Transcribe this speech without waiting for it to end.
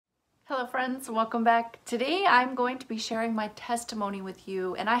Hello friends, welcome back. Today I'm going to be sharing my testimony with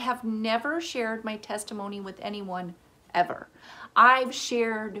you, and I have never shared my testimony with anyone ever. I've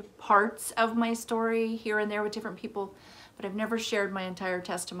shared parts of my story here and there with different people, but I've never shared my entire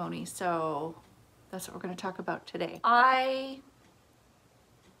testimony, so that's what we're going to talk about today. I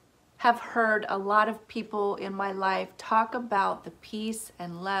have heard a lot of people in my life talk about the peace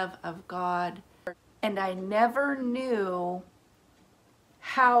and love of God, and I never knew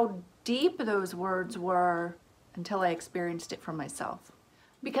how deep those words were until I experienced it for myself.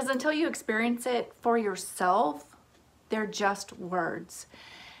 Because until you experience it for yourself, they're just words.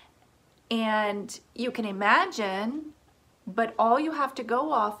 And you can imagine, but all you have to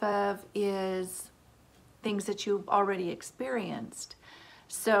go off of is things that you've already experienced.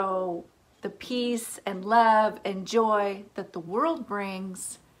 So the peace and love and joy that the world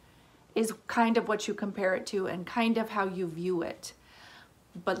brings is kind of what you compare it to and kind of how you view it.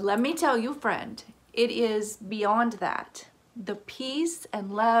 But let me tell you, friend, it is beyond that. The peace and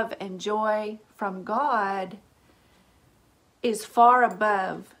love and joy from God is far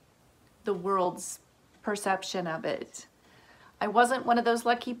above the world's perception of it. I wasn't one of those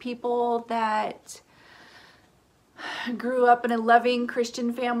lucky people that grew up in a loving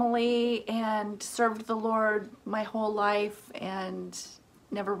Christian family and served the Lord my whole life and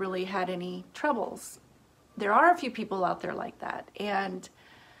never really had any troubles. There are a few people out there like that, and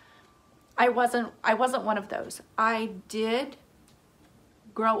I wasn't one of those. I did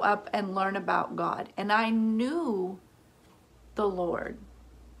grow up and learn about God, and I knew the Lord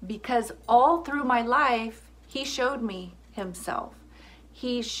because all through my life He showed me Himself.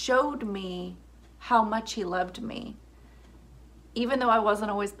 He showed me how much He loved me, even though I wasn't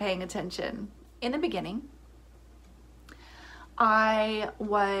always paying attention. In the beginning, I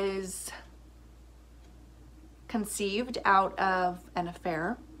was conceived out of an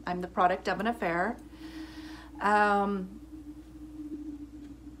affair. I'm the product of an affair. And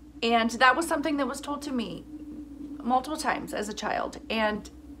that was something that was told to me multiple times as a child. And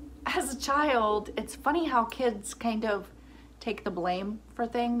as a child, it's funny how kids kind of take the blame for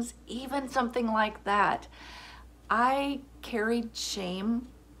things, even something like that. I carried shame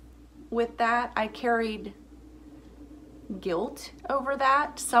with that. I carried guilt over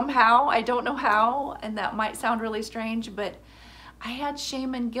that somehow. I don't know how, and that might sound really strange, but I had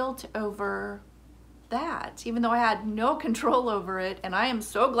shame and guilt over that, even though I had no control over it, and I am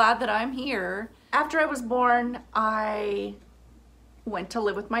so glad that I'm here. After I was born, I went to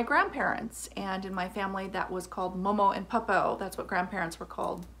live with my grandparents, and in my family that was called Momo and Popo. That's what grandparents were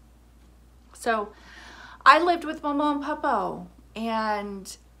called. So I lived with Momo and Popo,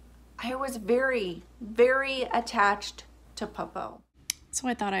 and I was very, very attached to Popo. So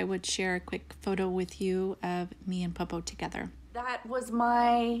I thought I would share a quick photo with you of me and Popo together. That was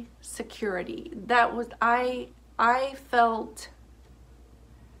my security. That was, I felt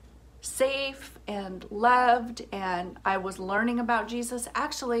safe and loved, and I was learning about Jesus.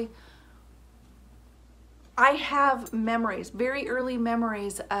 Actually, I have memories, very early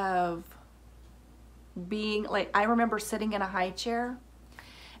memories of being, like, I remember sitting in a high chair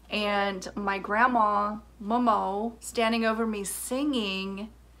and my grandma, Momo, standing over me singing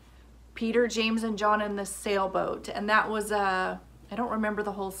Peter, James, and John in the Sailboat. And that was I don't remember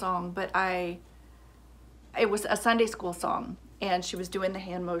the whole song, but it was a Sunday school song. And she was doing the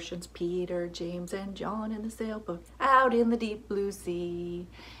hand motions. Peter, James, and John in the sailboat, out in the deep blue sea.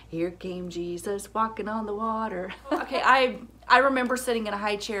 Here came Jesus walking on the water. Okay, I remember sitting in a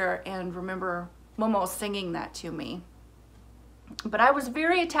high chair and remember Momo singing that to me. But I was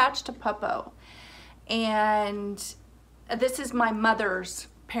very attached to Popo. And this is my mother's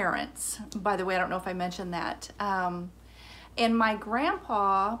parents, by the way. I don't know if I mentioned that. And my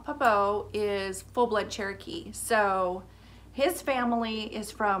grandpa, Popo, is full-blood Cherokee. So his family is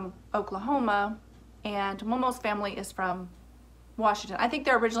from Oklahoma, and Momo's family is from Washington. I think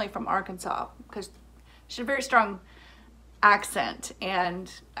they're originally from Arkansas, because she had a very strong accent. And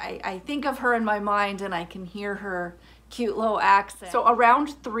I think of her in my mind, and I can hear her cute little accent. So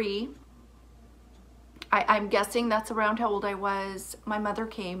around 3, I'm guessing that's around how old I was, my mother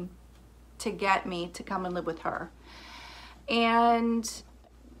came to get me to come and live with her. And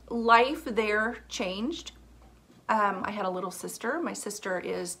life there changed. I had a little sister. My sister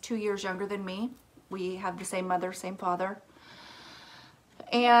is 2 years younger than me. We have the same mother, same father.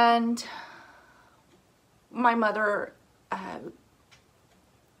 And my mother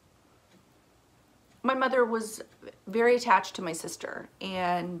was very attached to my sister,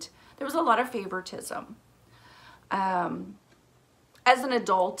 and there was a lot of favoritism. As an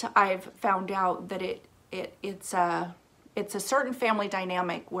adult, I've found out that it's it's a certain family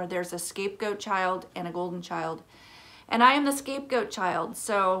dynamic where there's a scapegoat child and a golden child. And I am the scapegoat child.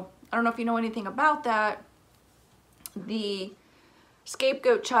 So I don't know if you know anything about that. The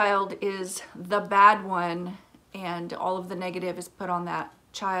scapegoat child is the bad one, and all of the negative is put on that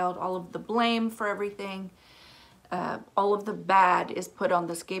child. All of the blame for everything, all of the bad is put on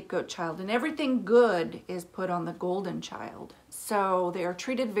the scapegoat child, and everything good is put on the golden child. So they are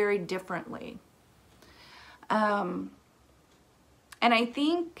treated very differently. And I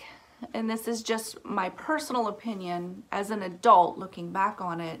think, and this is just my personal opinion as an adult looking back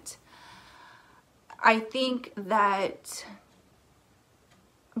on it, I think that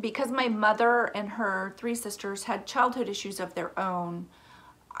because my mother and her 3 sisters had childhood issues of their own,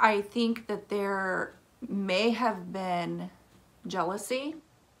 I think that there may have been jealousy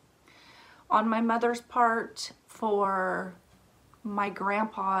on my mother's part for my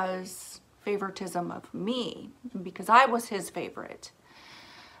grandpa's favoritism of me, because I was his favorite.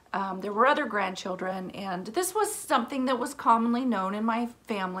 There were other grandchildren, and this was something that was commonly known in my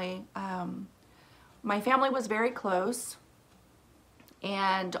family. My family was very close,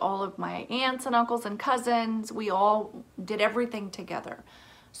 and all of my aunts and uncles and cousins, we all did everything together.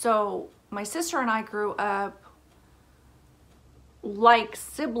 So my sister and I grew up like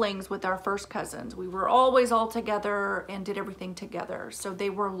siblings with our first cousins. We were always all together and did everything together. So they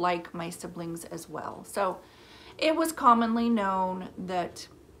were like my siblings as well. So it was commonly known that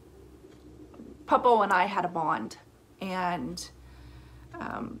Puppo and I had a bond, and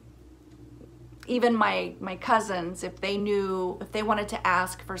even my cousins, if they wanted to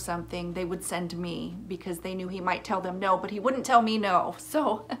ask for something, they would send me, because they knew he might tell them no, but he wouldn't tell me no.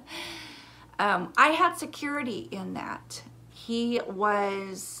 So I had security in that. He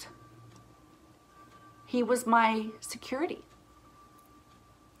was my security.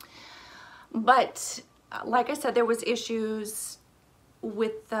 But like I said, there was issues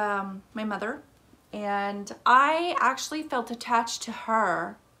with my mother, and I actually felt attached to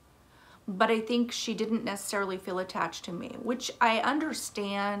her, but I think she didn't necessarily feel attached to me, which I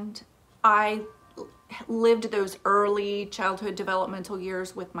understand. I lived those early childhood developmental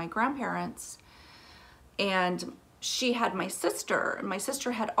years with my grandparents, and she had my sister, and my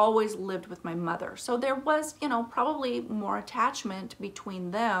sister had always lived with my mother. So there was, you know, probably more attachment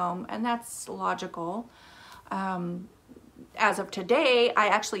between them, and that's logical. As of today, I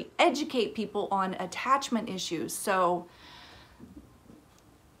actually educate people on attachment issues, so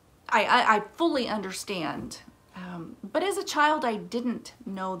I fully understand. But as a child, I didn't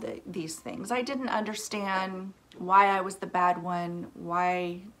know these things. I didn't understand why I was the bad one,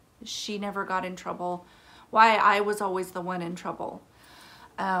 why she never got in trouble, why I was always the one in trouble.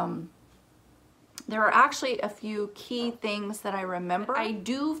 There are actually a few key things that I remember. I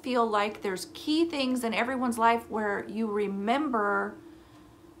do feel like there's key things in everyone's life where you remember,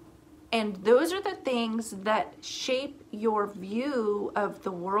 and those are the things that shape your view of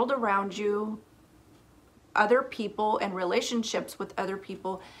the world around you, other people, and relationships with other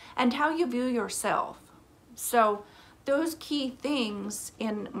people, and how you view yourself. So those key things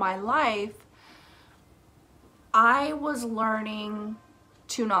in my life, I was learning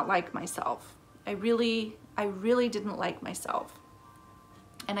to not like myself. I really didn't like myself.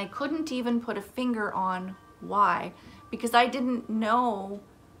 And I couldn't even put a finger on why, because I didn't know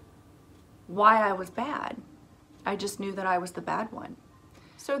why I was bad. I just knew that I was the bad one.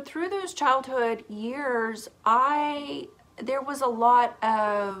 So through those childhood years, there was a lot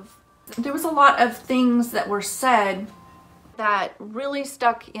of things that were said that really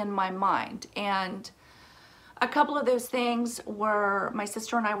stuck in my mind. And a couple of those things were, my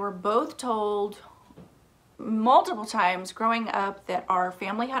sister and I were both told multiple times growing up that our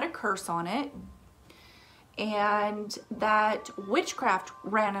family had a curse on it, and that witchcraft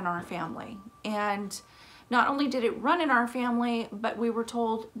ran in our family. And not only did it run in our family, but we were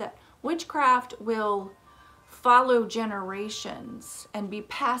told that witchcraft will follow generations and be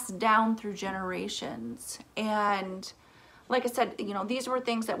passed down through generations. And like I said, you know, these were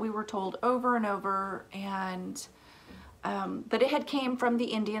things that we were told over and over, and that it had came from the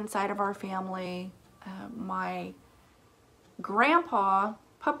Indian side of our family. My grandpa,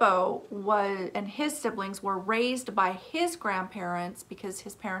 Puppo, and his siblings were raised by his grandparents because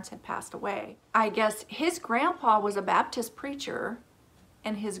his parents had passed away. I guess his grandpa was a Baptist preacher,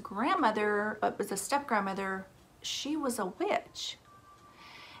 and his grandmother was a step-grandmother. She was a witch.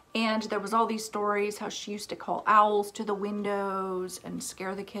 And there was all these stories how she used to call owls to the windows and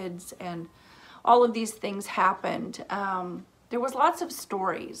scare the kids, and all of these things happened. There was lots of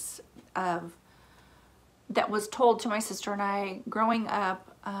stories that was told to my sister and I growing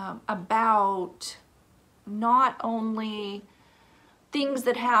up about not only things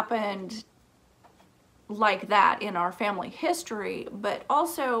that happened like that in our family history, but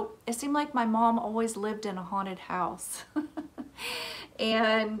also it seemed like my mom always lived in a haunted house.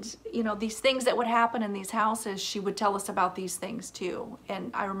 And, you know, these things that would happen in these houses, she would tell us about these things too.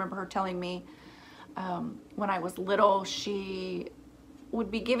 And I remember her telling me when I was little, she would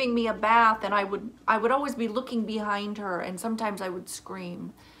be giving me a bath, and I would always be looking behind her, and sometimes I would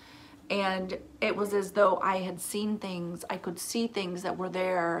scream. And it was as though I had seen things, I could see things that were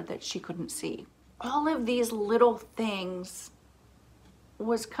there that she couldn't see. All of these little things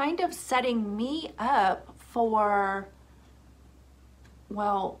was kind of setting me up for,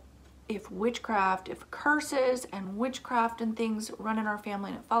 well, if curses and witchcraft and things run in our family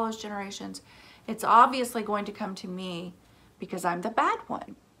and it follows generations, it's obviously going to come to me because I'm the bad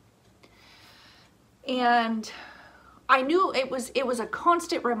one. And I knew it was a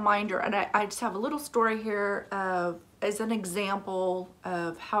constant reminder, and I just have a little story here as an example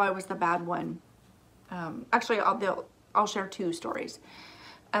of how I was the bad one. Actually, I'll share two stories.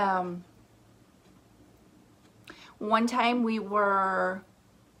 One time we were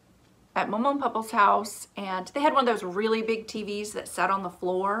at Momo and Pupple's house, and they had one of those really big TVs that sat on the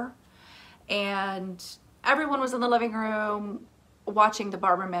floor, and everyone was in the living room watching the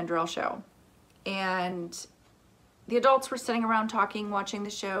Barbara Mandrell show. And the adults were sitting around talking, watching the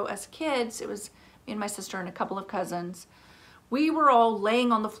show. As kids, it was me and my sister and a couple of cousins. We were all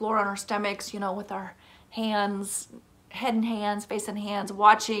laying on the floor on our stomachs, you know, with our hands, head in hands, face in hands,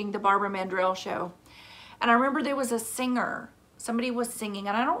 watching the Barbara Mandrell show. And I remember there was a singer. Somebody was singing,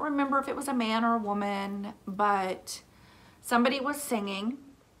 and I don't remember if it was a man or a woman, but somebody was singing,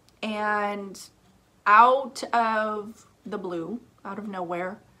 and out of the blue, out of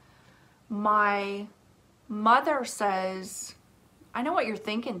nowhere, my mother says, "I know what you're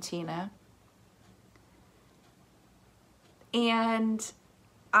thinking, Tina." And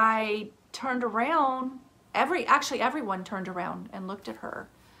I turned around, actually everyone turned around and looked at her.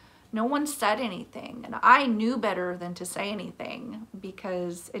 No one said anything, and I knew better than to say anything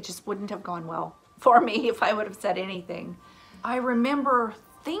because it just wouldn't have gone well for me if I would have said anything. I remember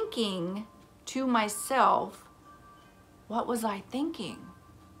thinking to myself, what was I thinking?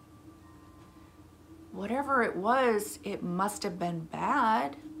 Whatever it was, it must have been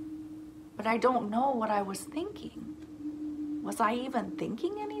bad, but I don't know what I was thinking. Was I even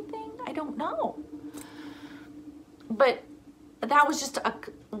thinking anything? I don't know. But that was just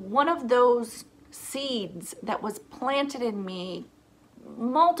one of those seeds that was planted in me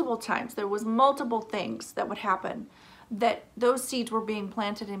multiple times. There was multiple things that would happen, that those seeds were being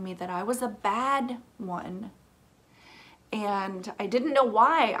planted in me, that I was a bad one. And I didn't know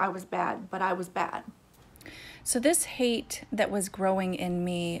why I was bad, but I was bad. So this hate that was growing in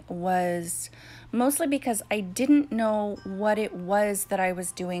me was mostly because I didn't know what it was that I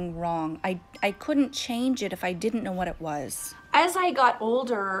was doing wrong. I couldn't change it if I didn't know what it was. As I got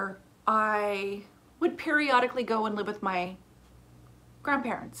older, I would periodically go and live with my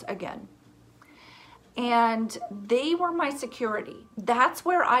grandparents again. And they were my security. That's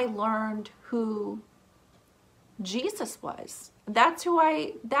where I learned who Jesus was. That's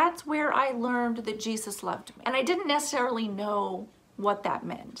where I learned that Jesus loved me. And I didn't necessarily know what that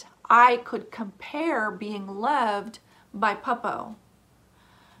meant. I could compare being loved by Puppo.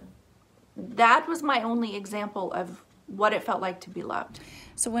 That was my only example of what it felt like to be loved.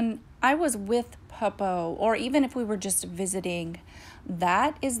 So when I was with Puppo, or even if we were just visiting,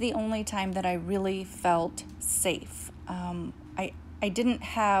 that is the only time that I really felt safe. I didn't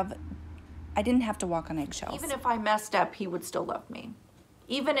have to walk on eggshells. Even if I messed up, he would still love me.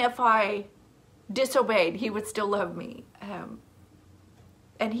 Even if I disobeyed, he would still love me.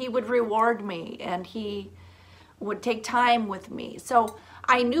 And he would reward me, and he would take time with me. So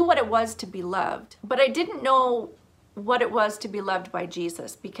I knew what it was to be loved, but I didn't know what it was to be loved by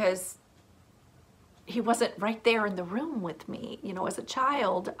Jesus, because he wasn't right there in the room with me. You know, as a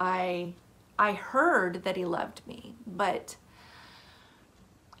child, I heard that he loved me, but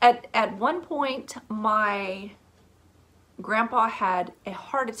at one point, my grandpa had a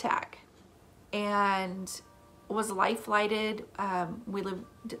heart attack and was life-flighted. We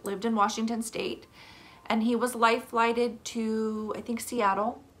lived in Washington State, and he was life-flighted to, I think,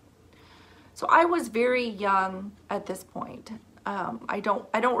 Seattle. So I was very young at this point. I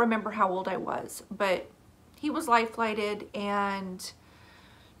don't remember how old I was, but he was life-flighted, and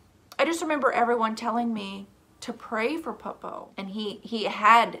I just remember everyone telling me to pray for Puppo. And he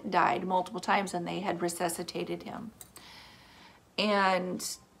had died multiple times, and they had resuscitated him.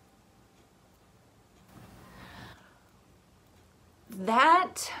 And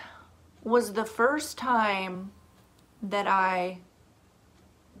that was the first time that I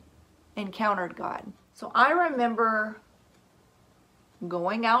encountered God. So I remember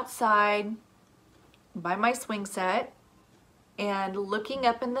going outside by my swing set and looking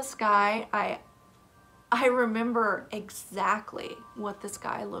up in the sky. I remember exactly what the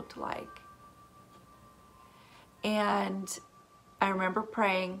sky looked like. And I remember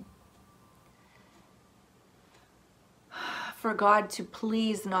praying for God to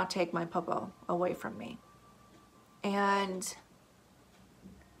please not take my papa away from me. And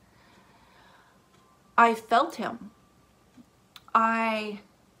I felt him. I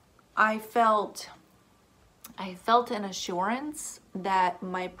felt an assurance that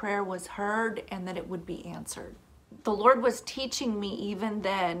my prayer was heard and that it would be answered. The Lord was teaching me even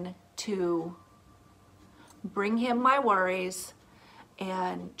then to bring him my worries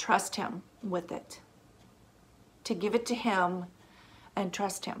and trust him with it. To give it to him and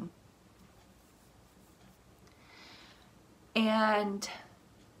trust him. And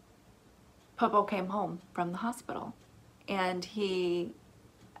Popo came home from the hospital, and he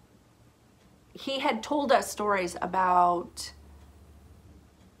had told us stories about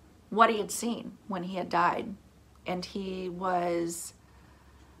what he had seen when he had died. And he was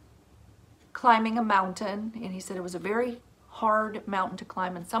climbing a mountain, and he said it was a very hard mountain to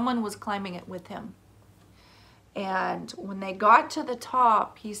climb, and someone was climbing it with him. And when they got to the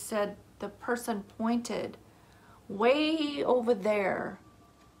top, he said the person pointed way over there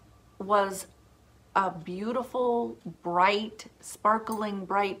was a beautiful, bright, sparkling,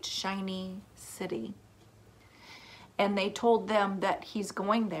 bright, shiny city. And they told them that he's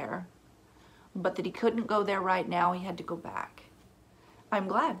going there, but that he couldn't go there right now. He had to go back. I'm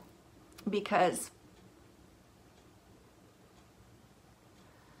glad, because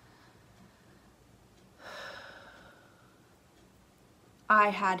I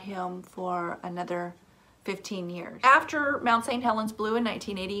had him for another 15 years. After Mount St. Helens blew in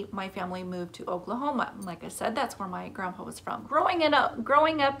 1980, my family moved to Oklahoma. Like I said, that's where my grandpa was from. Growing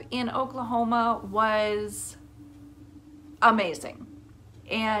up in Oklahoma was amazing.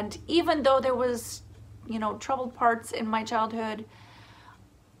 And even though there was, troubled parts in my childhood,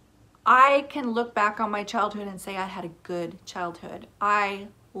 I can look back on my childhood and say I had a good childhood. I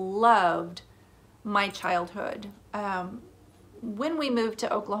loved my childhood. When we moved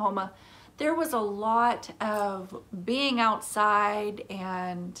to Oklahoma, there was a lot of being outside,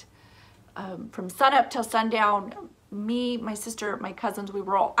 and from sunup till sundown, me, my sister, my cousins, we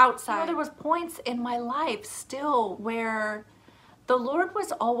were all outside. There was points in my life still where the Lord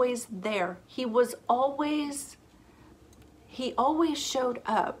was always there. He always showed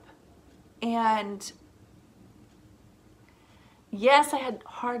up. And yes, I had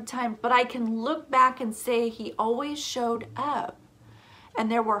hard times, but I can look back and say he always showed up. And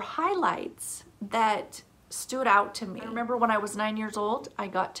there were highlights that stood out to me. I remember when I was 9 years old, I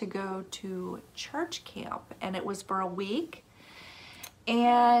got to go to church camp, and it was for a week.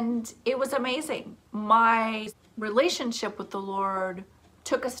 And it was amazing. My relationship with the Lord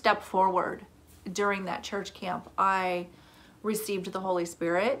took a step forward during that church camp. I received the Holy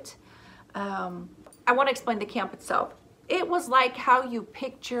Spirit. I want to explain the camp itself. It was like how you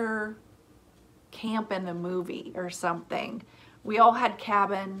picture camp in the movie or something. We all had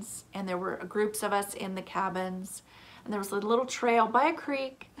cabins, and there were groups of us in the cabins, and there was a little trail by a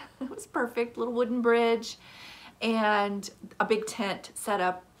creek. It was perfect, little wooden bridge, and a big tent set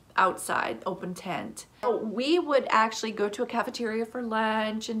up outside, open tent. So we would actually go to a cafeteria for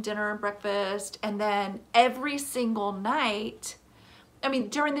lunch and dinner and breakfast, and then every single night,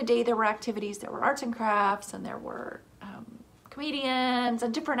 during the day there were activities, there were arts and crafts, and there were comedians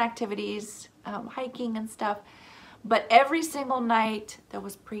and different activities, hiking and stuff. But every single night there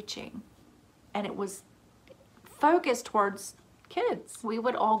was preaching, and it was focused towards kids. We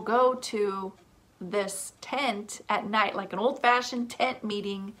would all go to this tent at night, like an old-fashioned tent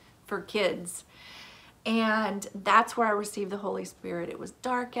meeting for kids. And that's where I received the Holy Spirit. It was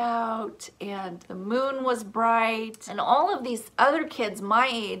dark out, and the moon was bright, and all of these other kids my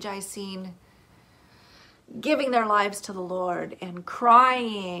age I seen giving their lives to the Lord and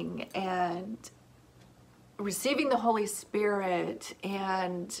crying and receiving the Holy Spirit.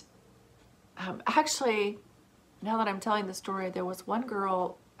 And actually, now that I'm telling the story, there was one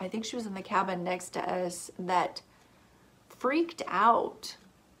girl, I think she was in the cabin next to us, that freaked out.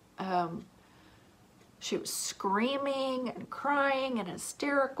 She was screaming and crying and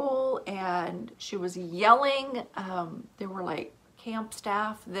hysterical, and she was yelling. There were like camp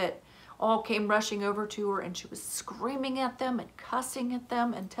staff that all came rushing over to her, and she was screaming at them and cussing at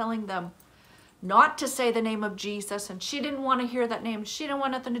them and telling them not to say the name of Jesus, and she didn't want to hear that name. She didn't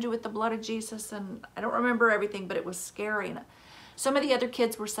want nothing to do with the blood of Jesus, and I don't remember everything, but it was scary. And some of the other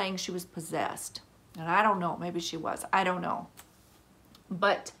kids were saying she was possessed, and I don't know, maybe she was, I don't know.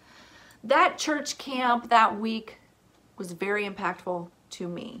 But that church camp that week was very impactful to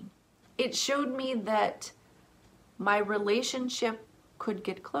me. It showed me that my relationship could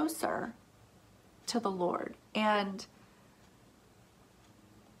get closer to the Lord. And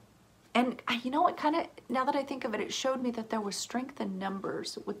you know, it kind of, now that I think of it, it showed me that there was strength in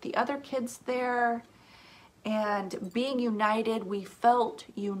numbers with the other kids there, and being united. We felt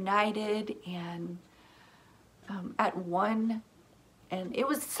united and at one, and it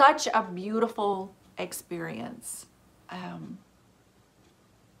was such a beautiful experience.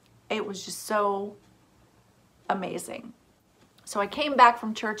 It was just so amazing. So I came back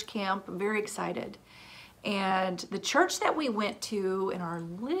from church camp very excited. And the church that we went to in our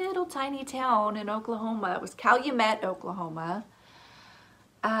little tiny town in Oklahoma, it was Calumet, Oklahoma.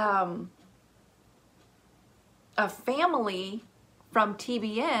 A family from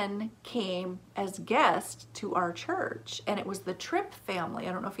TBN came as guests to our church, and it was the Tripp family.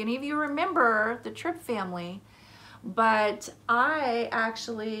 I don't know if any of you remember the Tripp family, but I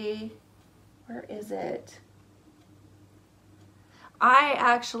actually, where is it? I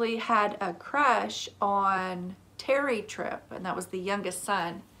actually had a crush on Terry Tripp, and that was the youngest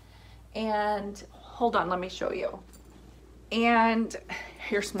son. And hold on, let me show you. And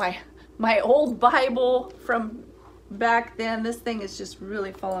here's my old Bible from back then. This thing is just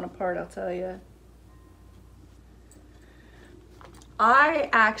really falling apart, I'll tell you. I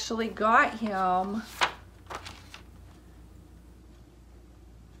actually got him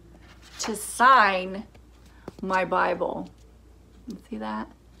to sign my Bible. See that?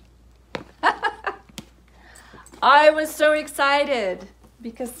 I was so excited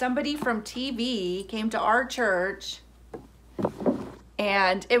because somebody from TV came to our church,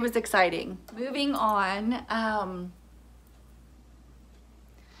 and it was exciting. Moving on,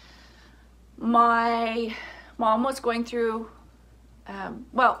 my mom was going through,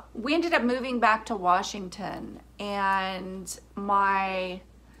 well, we ended up moving back to Washington, and my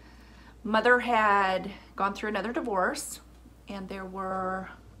mother had gone through another divorce, and there were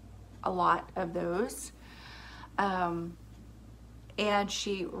a lot of those. And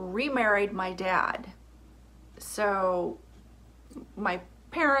she remarried my dad. So my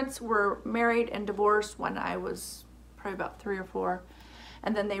parents were married and divorced when I was probably about 3 or 4.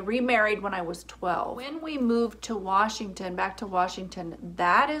 And then they remarried when I was 12. When we moved to Washington, back to Washington,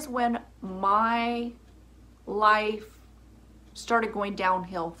 that is when my life started going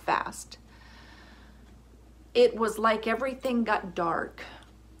downhill fast. It was like everything got dark,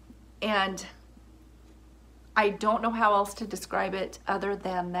 and I don't know how else to describe it other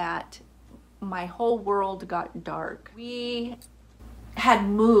than that my whole world got dark. We had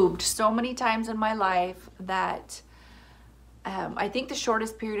moved so many times in my life that I think the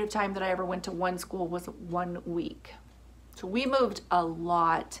shortest period of time that I ever went to one school was 1 week. So we moved a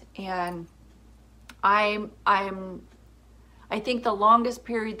lot, and I think the longest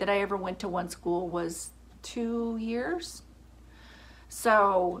period that I ever went to one school was 2 years.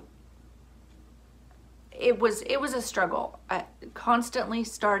 So it was a struggle. Constantly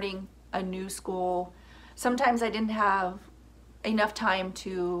starting a new school. Sometimes I didn't have enough time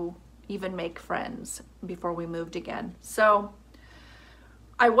to even make friends before we moved again. So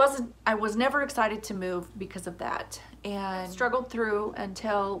I was never excited to move because of that, and struggled through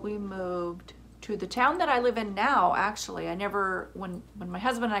until we moved to the town that I live in now. Actually, I never, when my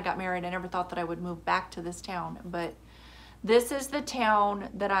husband and I got married, I never thought that I would move back to this town, but this is the town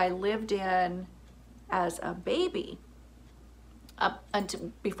that I lived in as a baby. Up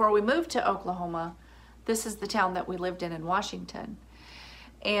until before we moved to Oklahoma, this is the town that we lived in Washington.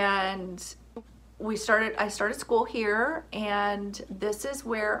 And I started school here, and this is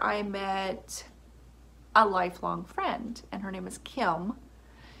where I met a lifelong friend, and her name is Kim.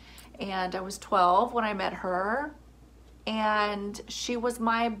 And I was 12 when I met her, and she was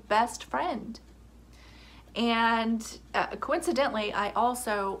my best friend. And coincidentally, I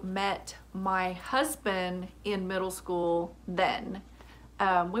also met my husband in middle school then.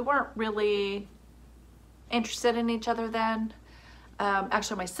 We weren't really interested in each other then.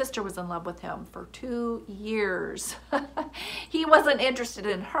 Actually, my sister was in love with him for 2 years. He wasn't interested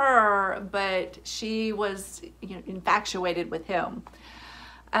in her, but she was, you know, infatuated with him.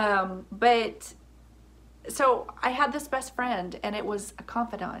 But so I had this best friend, and it was a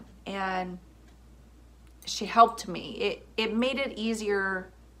confidant, and she helped me. It made it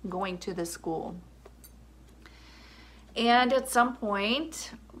easier going to the school. And at some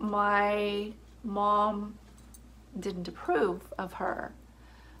point, my mom didn't approve of her.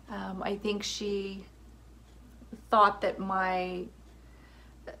 I think she thought that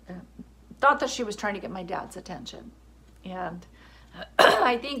she was trying to get my dad's attention, and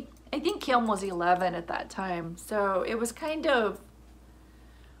I think Kim was 11 at that time, so it was kind of,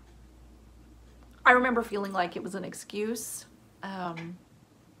 I remember feeling like it was an excuse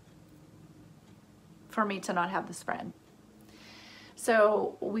for me to not have this friend.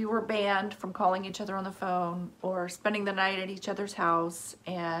 So we were banned from calling each other on the phone or spending the night at each other's house.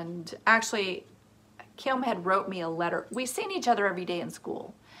 And actually, Kim had wrote me a letter. We seen each other every day in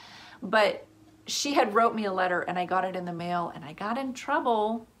school, but she had wrote me a letter, and I got it in the mail, and I got in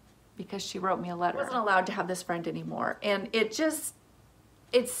trouble because she wrote me a letter. I wasn't allowed to have this friend anymore. And it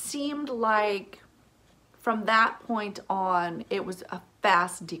seemed like from that point on, it was a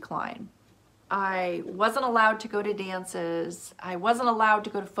fast decline. I wasn't allowed to go to dances. I wasn't allowed to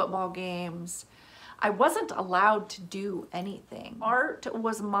go to football games. I wasn't allowed to do anything. Art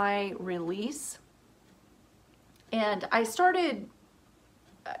was my release. And I started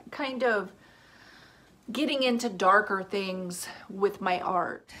kind of getting into darker things with my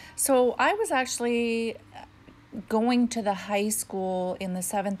art. So I was actually going to the high school in the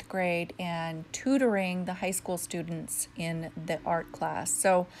 7th grade and tutoring the high school students in the art class.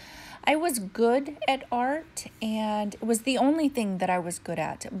 So I was good at art, and it was the only thing that I was good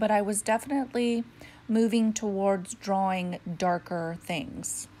at, but I was definitely moving towards drawing darker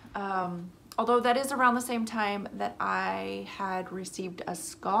things. Although that is around the same time that I had received a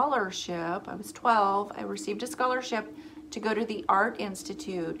scholarship. I was 12. I received a scholarship to go to the Art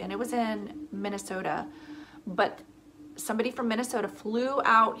Institute, and it was in Minnesota. But somebody from Minnesota flew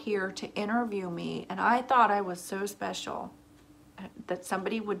out here to interview me, and I thought I was so special that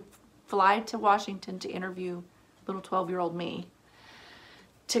somebody would fly to Washington to interview little 12-year-old me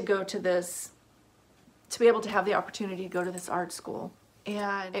to go to this, to be able to have the opportunity to go to this art school.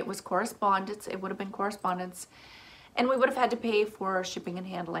 And it was correspondence. It would have been correspondence, and we would have had to pay for shipping and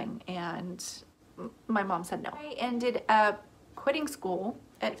handling, and my mom said no. I ended up quitting school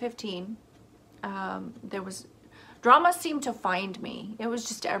at 15. Drama seemed to find me. It was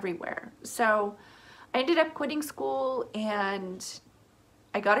just everywhere. So I ended up quitting school, and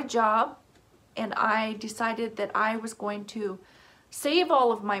I got a job, and I decided that I was going to save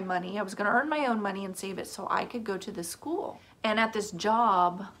all of my money. I was going to earn my own money and save it so I could go to the school. And at this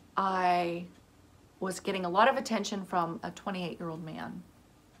job, I was getting a lot of attention from a 28-year-old man.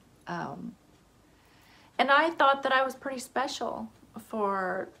 And I thought that I was pretty special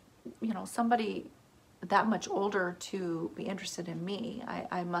for, somebody that much older to be interested in me.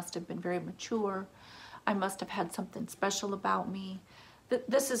 I must have been very mature. I must have had something special about me.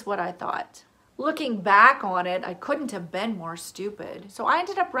 This is what I thought. Looking back on it, I couldn't have been more stupid. So I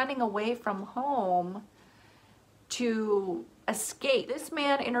ended up running away from home to escape. This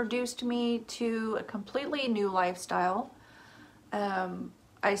man introduced me to a completely new lifestyle.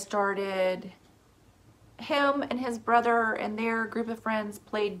 I started, him and his brother and their group of friends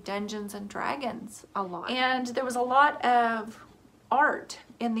played Dungeons and Dragons a lot. And there was a lot of art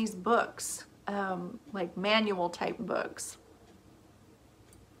in these books, like manual type books.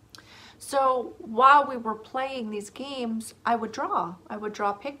 So while we were playing these games, I would draw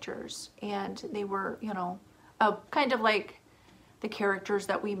pictures, and they were, kind of like the characters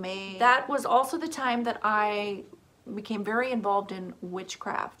that we made. That was also the time that I became very involved in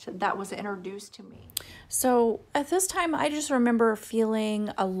witchcraft. That was introduced to me. So at this time, I just remember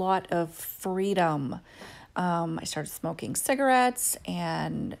feeling a lot of freedom. I started smoking cigarettes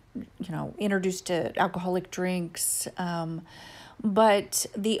and, introduced to alcoholic drinks. But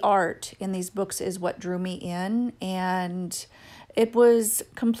the art in these books is what drew me in, and it was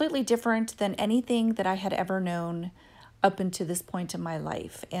completely different than anything that I had ever known up until this point in my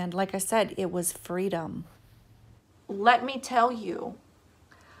life. And like I said, it was freedom. Let me tell you,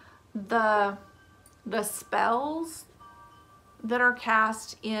 the spells that are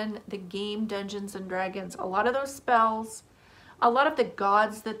cast in the game Dungeons and Dragons, a lot of those spells, a lot of the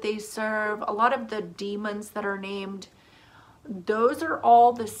gods that they serve, a lot of the demons that are named, those are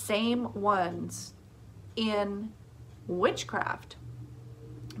all the same ones in witchcraft.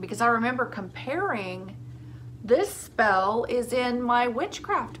 Because I remember comparing, this spell is in my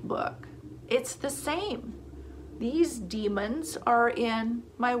witchcraft book. It's the same. These demons are in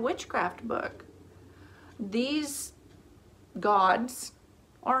my witchcraft book. These gods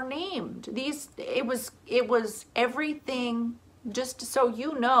are named. It was everything, just so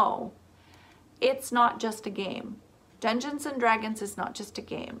you know, it's not just a game. Dungeons and Dragons is not just a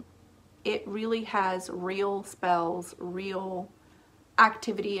game. It really has real spells, real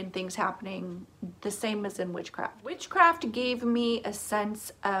activity and things happening the same as in witchcraft. Witchcraft gave me a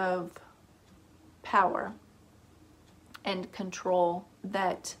sense of power and control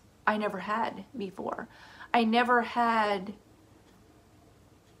that I never had before. I never had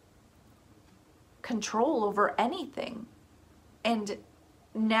control over anything. And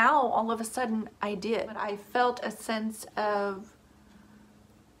now all of a sudden I did. But I felt a sense of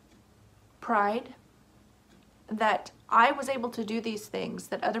pride that I was able to do these things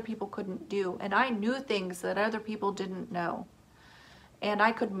that other people couldn't do. And I knew things that other people didn't know. And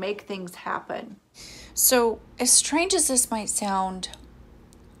I could make things happen. So, as strange as this might sound,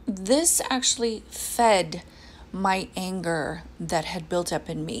 this actually fed my anger that had built up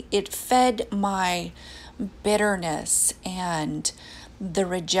in me. It fed my bitterness and the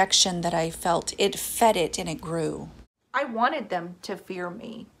rejection that I felt. It fed it and it grew. I wanted them to fear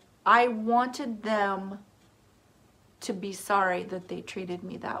me. I wanted them to be sorry that they treated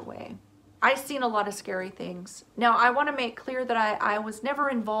me that way. I've seen a lot of scary things. Now, I want to make clear that I was never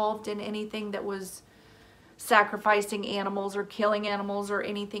involved in anything that was sacrificing animals or killing animals or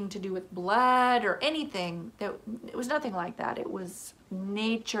anything to do with blood or anything. It was nothing like that. It was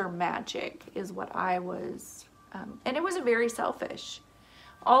nature magic is what I was. And it was very selfish.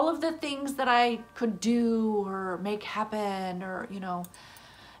 All of the things that I could do or make happen or, you know,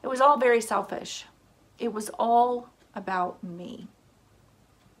 it was all very selfish. It was all about me.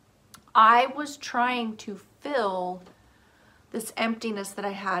 I was trying to fill this emptiness that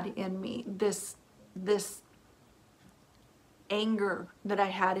I had in me, this anger that I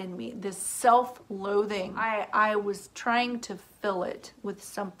had in me, this self-loathing. I was trying to fill it with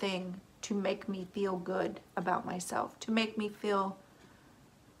something to make me feel good about myself, to make me feel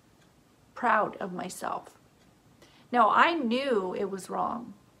proud of myself. Now, I knew it was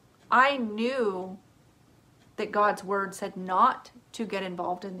wrong. I knew that God's word said not to get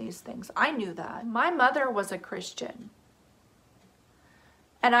involved in these things. I knew that. My mother was a Christian.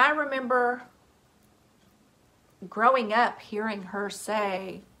 And I remember growing up hearing her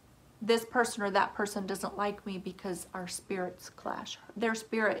say, this person or that person doesn't like me because our spirits clash. Their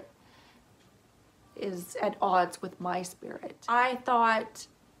spirit is at odds with my spirit. I thought,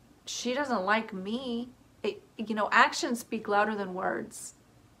 she doesn't like me. You know, actions speak louder than words.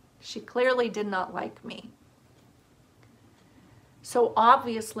 She clearly did not like me. So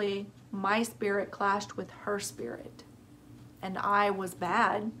obviously my spirit clashed with her spirit and I was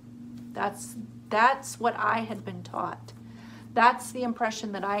bad. That's what I had been taught. That's the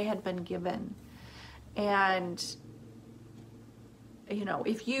impression that I had been given. And you know,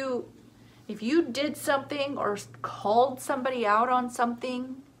 if you did something or called somebody out on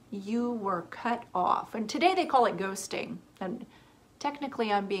something, you were cut off. And today they call it ghosting. And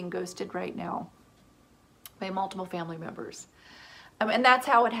technically I'm being ghosted right now by multiple family members. And that's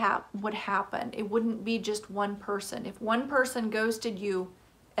how it would happen. It wouldn't be just one person. If one person ghosted you,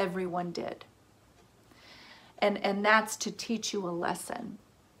 everyone did. And that's to teach you a lesson.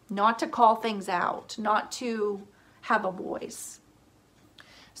 Not to call things out. Not to have a voice.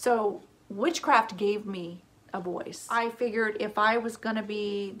 So witchcraft gave me a voice. I figured if I was going to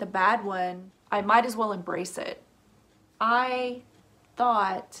be the bad one, I might as well embrace it. I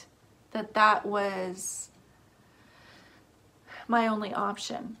thought that that was my only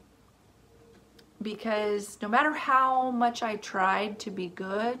option, because no matter how much I tried to be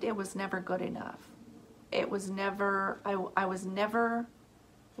good, it was never good enough. It was never, I was never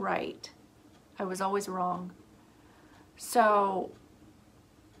right. I was always wrong. So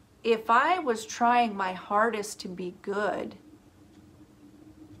if I was trying my hardest to be good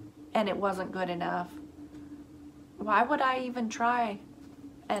and it wasn't good enough, why would I even try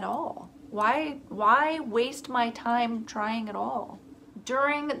at all? Why waste my time trying at all?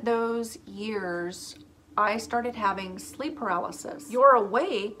 During those years, I started having sleep paralysis. You're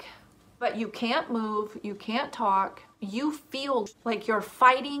awake, but you can't move, you can't talk. You feel like you're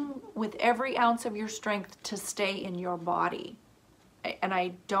fighting with every ounce of your strength to stay in your body. And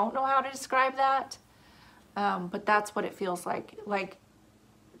I don't know how to describe that, but that's what it feels like.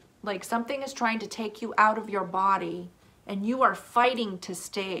 Like something is trying to take you out of your body and you are fighting to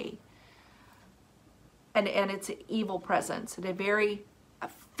stay. And it's an evil presence. And a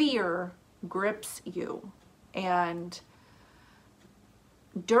fear grips you. And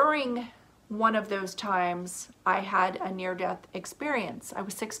during one of those times, I had a near-death experience. I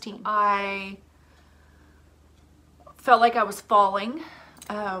was 16. I felt like I was falling.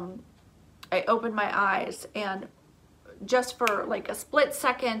 I opened my eyes and just for like a split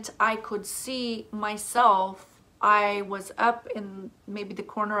second, I could see myself. I was up in maybe the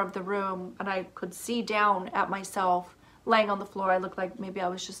corner of the room and I could see down at myself laying on the floor. I looked like maybe I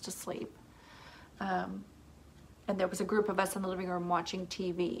was just asleep. And there was a group of us in the living room watching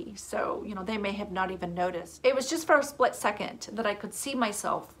TV. So, you know, they may have not even noticed. It was just for a split second that I could see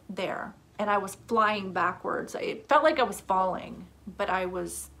myself there. And I was flying backwards. It felt like I was falling, but I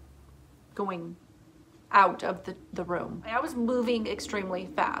was going out of the room. I was moving extremely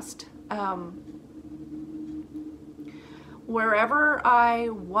fast. Wherever I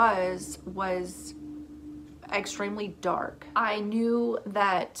was extremely dark. I knew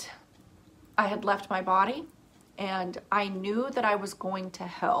that I had left my body, and I knew that I was going to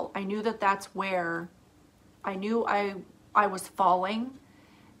hell. I knew that that's where, I knew I was falling,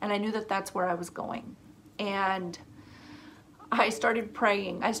 and I knew that that's where I was going. And I started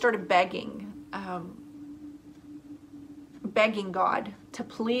praying. I started begging God to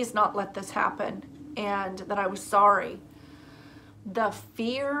please not let this happen, and that I was sorry. The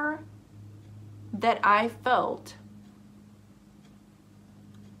fear that I felt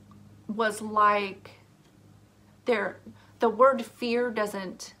was like, the word fear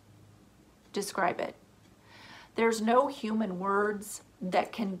doesn't describe it. There's no human words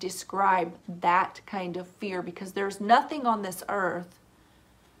that can describe that kind of fear, because there's nothing on this earth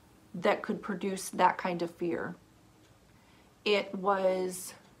that could produce that kind of fear. It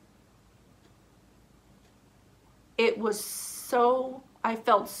was so, I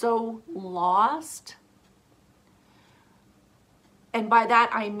felt so lost. And by that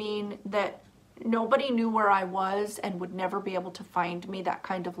I mean that nobody knew where I was and would never be able to find me, that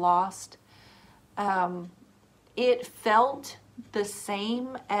kind of lost. It felt the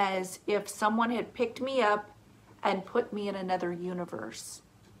same as if someone had picked me up and put me in another universe.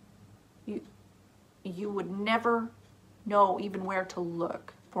 You would never know even where to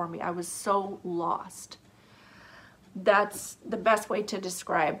look for me. I was so lost. That's the best way to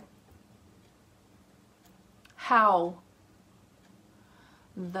describe how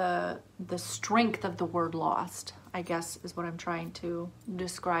the strength of the word lost, I guess, is what I'm trying to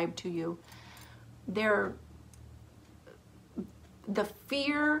describe to you. The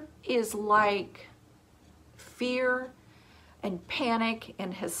fear is like fear and panic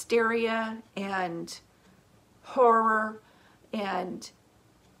and hysteria and horror and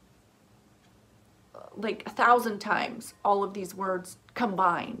like 1,000 times all of these words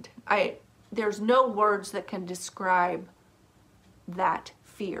combined. There's no words that can describe that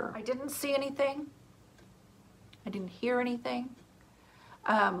fear. I didn't see anything. I didn't hear anything.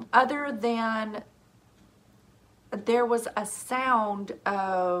 Other than there was a sound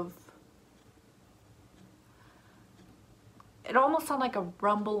of, it almost sounded like a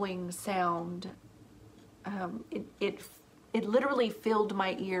rumbling sound. It literally filled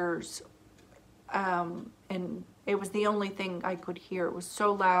my ears, and it was the only thing I could hear. It was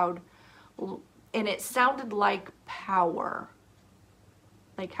so loud, and it sounded like power,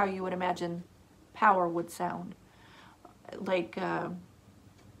 like how you would imagine power would sound, like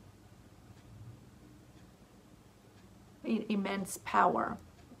immense power.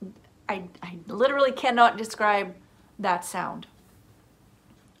 I literally cannot describe that sound.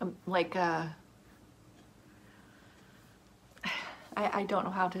 Like I don't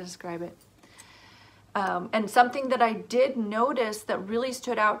know how to describe it. And something that I did notice that really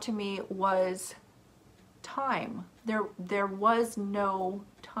stood out to me was time. There was no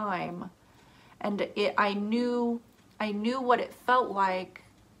time, and I knew what it felt like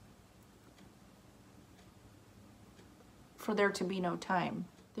for there to be no time.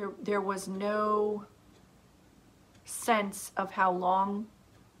 There was no sense of how long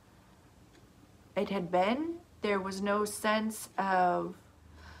it had been. There was no sense of,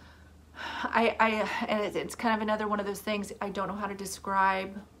 and it's kind of another one of those things, I don't know how to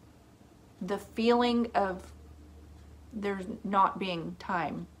describe the feeling of there's not being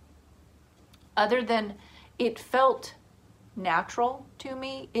time, other than it felt natural to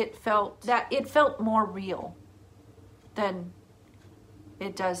me. It felt more real than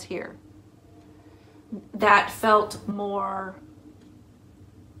it does here. That felt more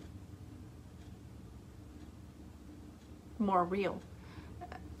real,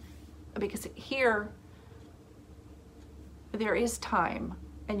 because here there is time,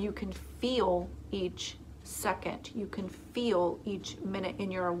 and you can feel each second, you can feel each minute,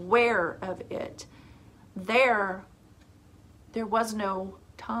 and you're aware of it. There was no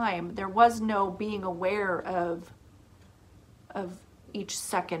time. There was no being aware of each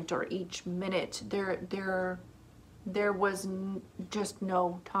second or each minute. There was just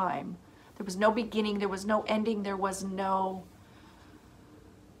no time. There was no beginning, there was no ending, there was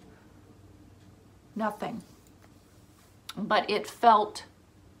nothing. But it felt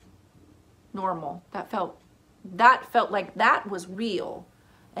normal. That felt that felt like that was real,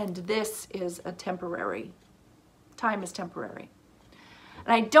 and this is a temporary. Time is temporary.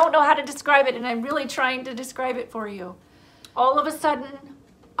 And I don't know how to describe it, and I'm really trying to describe it for you. All of a sudden,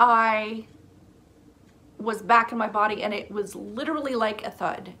 I was back in my body, and it was literally like a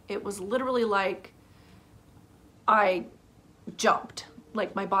thud. It was literally like I jumped,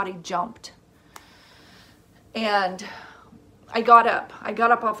 like my body jumped. And I got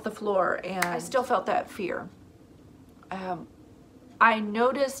up off the floor, and I still felt that fear. I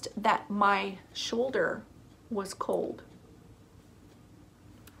noticed that my shoulder was cold.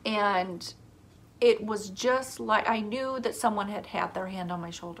 And it was just like, I knew that someone had had their hand on my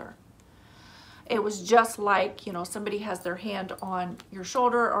shoulder. It was just like, you know, somebody has their hand on your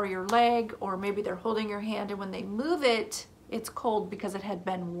shoulder or your leg, or maybe they're holding your hand, and when they move it, it's cold because it had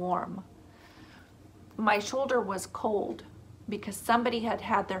been warm. My shoulder was cold because somebody had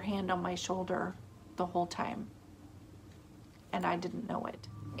had their hand on my shoulder the whole time, and I didn't know it.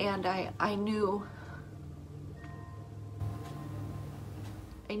 And I knew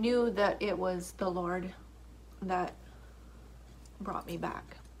that it was the Lord that brought me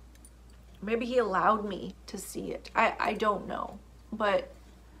back. Maybe he allowed me to see it. I don't know. But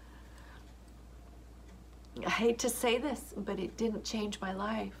I hate to say this, but it didn't change my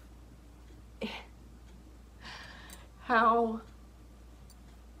life. How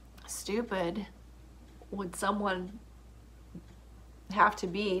stupid would someone have to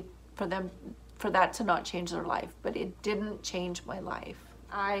be for that to not change their life? But it didn't change my life.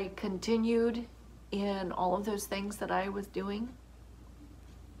 I continued in all of those things that I was doing.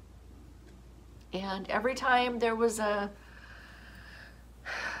 And every time there was a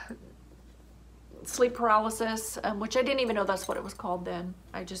sleep paralysis, which I didn't even know that's what it was called then.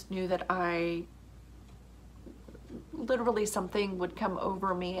 I just knew that literally something would come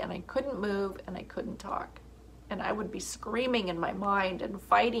over me, and I couldn't move and I couldn't talk. And I would be screaming in my mind and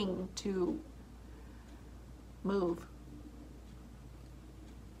fighting to move.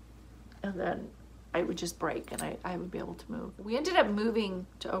 And then I would just break, and I would be able to move. We ended up moving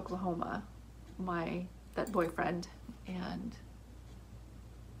to Oklahoma, that boyfriend, and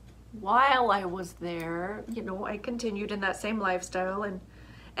while I was there, you know, I continued in that same lifestyle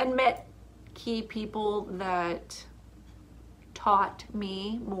and met key people that taught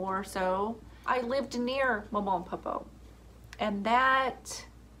me more so. I lived near Mama and Papa, and that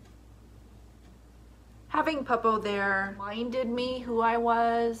having Papa there reminded me who I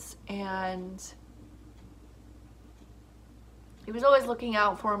was, and he was always looking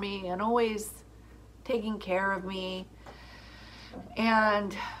out for me and always taking care of me.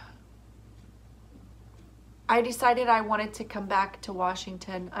 And I decided I wanted to come back to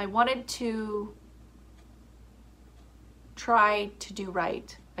Washington. I wanted to try to do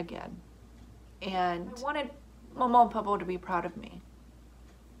right again. And I wanted Mama and Papa to be proud of me.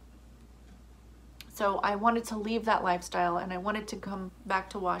 So I wanted to leave that lifestyle, and I wanted to come back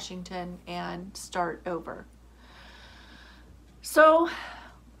to Washington and start over. So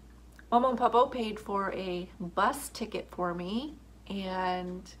Mama and Papa paid for a bus ticket for me,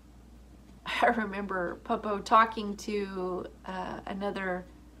 and I remember Papa talking to another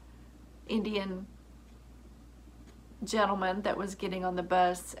Indian gentleman that was getting on the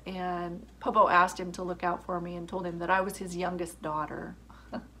bus, and Papa asked him to look out for me and told him that I was his youngest daughter.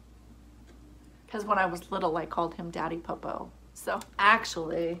 Because when I was little, I called him Daddy Papa. So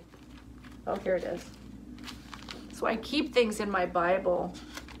actually, oh, here it is. So I keep things in my Bible,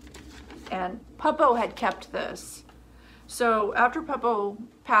 and Papa had kept this. So after Papa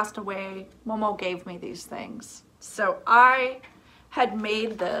passed away, Momo gave me these things. So I had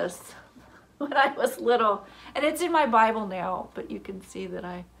made this when I was little, and it's in my Bible now, but you can see that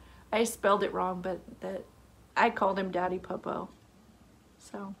I spelled it wrong, but that I called him Daddy Papa.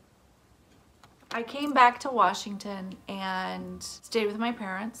 So I came back to Washington and stayed with my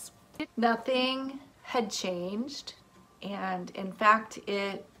parents. Nothing had changed, and in fact,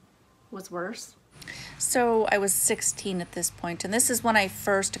 it was worse. So I was 16 at this point, and this is when I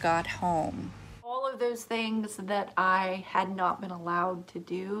first got home. All of those things that I had not been allowed to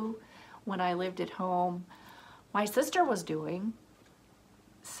do when I lived at home, my sister was doing.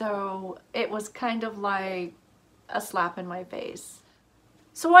 So it was kind of like a slap in my face.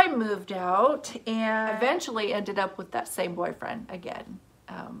 So I moved out and eventually ended up with that same boyfriend again.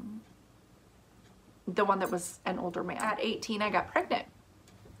 The one that was an older man. At 18, I got pregnant.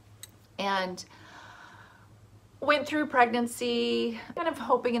 And went through pregnancy, kind of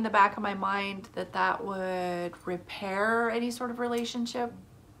hoping in the back of my mind that that would repair any sort of relationship,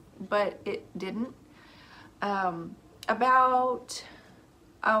 but it didn't. About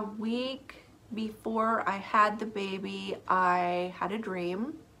a week before I had the baby, I had a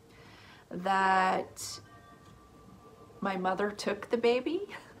dream that my mother took the baby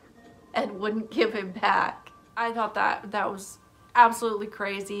and wouldn't give him back. I thought that was absolutely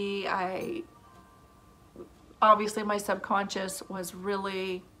crazy. Obviously my subconscious was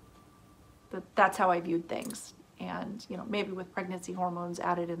really, that's how I viewed things. And, you know, maybe with pregnancy hormones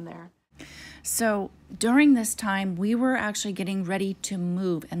added in there. So during this time, we were actually getting ready to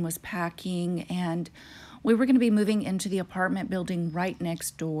move and was packing, and we were going to be moving into the apartment building right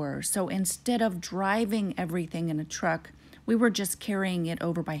next door. So instead of driving everything in a truck, we were just carrying it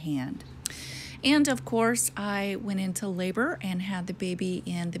over by hand. And of course, I went into labor and had the baby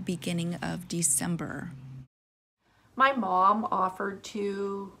in the beginning of December. My mom offered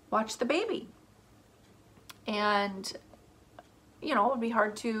to watch the baby. And you know, it would be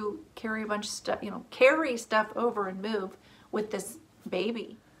hard to carry a bunch of stuff, you know, carry stuff over and move with this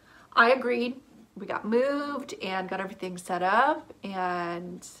baby. I agreed. We got moved and got everything set up,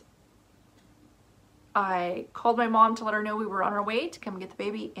 and I called my mom to let her know we were on our way to come get the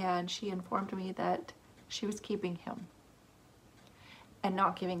baby, and she informed me that she was keeping him and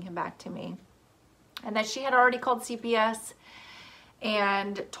not giving him back to me, and that she had already called CPS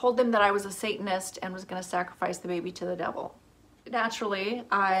and told them that I was a Satanist and was going to sacrifice the baby to the devil. Naturally,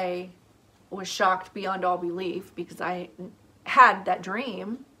 I was shocked beyond all belief because I had that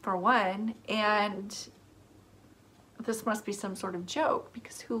dream, for one, and this must be some sort of joke,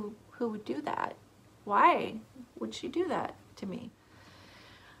 because who would do that? Why would she do that to me?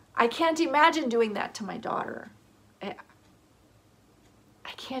 I can't imagine doing that to my daughter.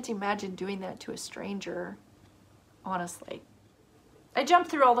 I can't imagine doing that to a stranger, honestly. I jumped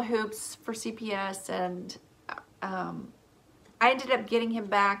through all the hoops for CPS, and I ended up getting him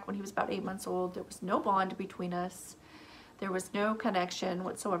back when he was about 8 months old. There was no bond between us. There was no connection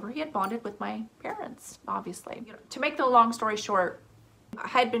whatsoever. He had bonded with my parents, obviously. You know, to make the long story short, I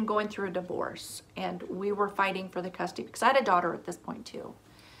had been going through a divorce, and we were fighting for the custody, because I had a daughter at this point too.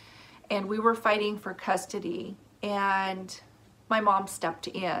 And we were fighting for custody, and my mom stepped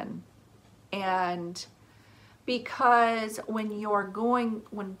in. And because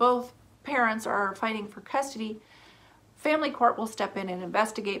when both parents are fighting for custody, family court will step in and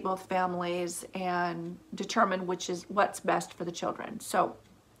investigate both families and determine what's best for the children. So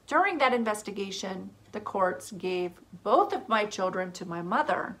during that investigation, the courts gave both of my children to my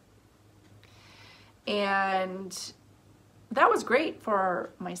mother. And that was great for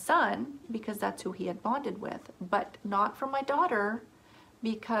my son, because that's who he had bonded with, but not for my daughter,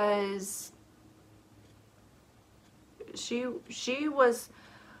 because she was,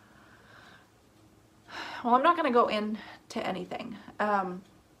 well, I'm not going to go into anything,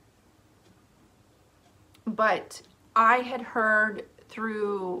 but I had heard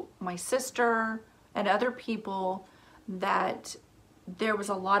through my sister and other people that there was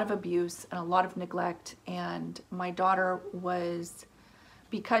a lot of abuse and a lot of neglect, and my daughter was,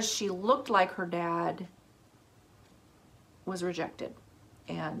 because she looked like her dad, was rejected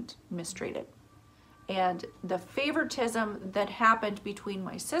and mistreated. And the favoritism that happened between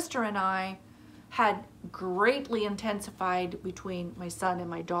my sister and I had greatly intensified between my son and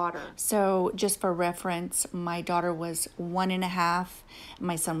my daughter. So just for reference, my daughter was 1.5,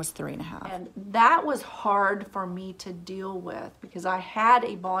 my son was 3.5. And that was hard for me to deal with, because I had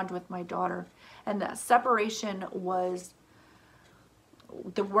a bond with my daughter, and that separation was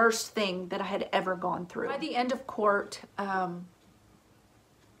the worst thing that I had ever gone through. By the end of court, I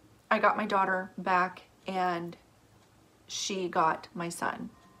got my daughter back, and she got my son.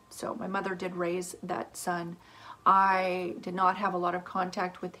 So my mother did raise that son. I did not have a lot of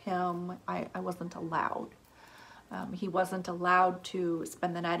contact with him. I wasn't allowed. He wasn't allowed to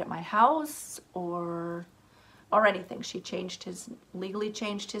spend the night at my house or anything. She legally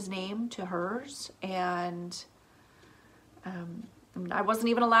changed his name to hers, and I wasn't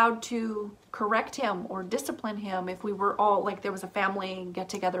even allowed to correct him or discipline him if we were all, like, there was a family get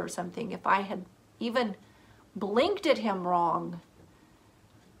together or something. If I had even blinked at him wrong,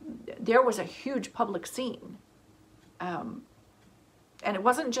 there was a huge public scene. And it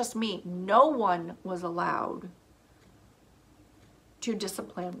wasn't just me. No one was allowed to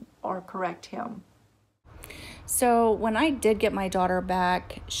discipline or correct him. So when I did get my daughter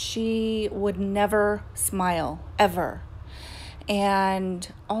back, she would never smile, ever.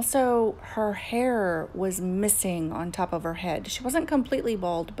 And also her hair was missing on top of her head. She wasn't completely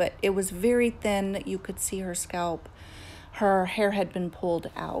bald, but it was very thin. You could see her scalp. Her hair had been pulled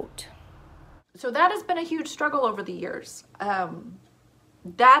out. So that has been a huge struggle over the years. That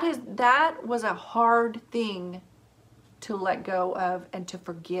was a hard thing to let go of and to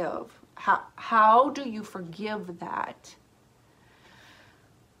forgive. How do you forgive that?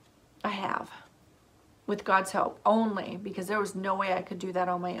 I have, with God's help only, because there was no way I could do that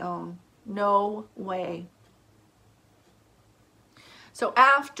on my own. No way. So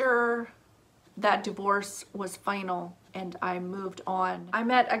after that divorce was final and I moved on, I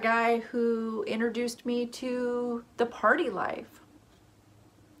met a guy who introduced me to the party life.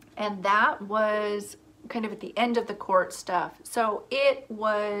 And that was kind of at the end of the court stuff. So it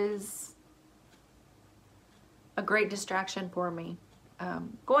was a great distraction for me.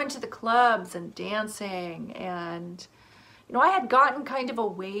 Going to the clubs and dancing, and you know, I had gotten kind of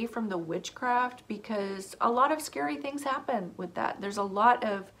away from the witchcraft because a lot of scary things happen with that. There's a lot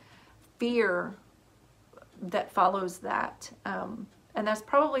of fear that follows that, and that's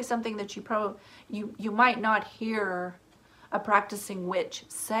probably something that you might not hear a practicing witch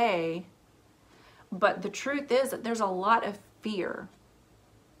say, but the truth is that there's a lot of fear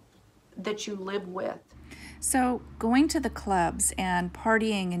that you live with. So going to the clubs and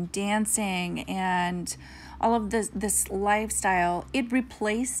partying and dancing and all of this lifestyle, it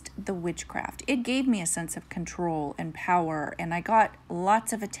replaced the witchcraft. It gave me a sense of control and power, and I got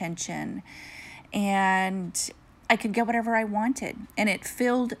lots of attention, and I could get whatever I wanted, and it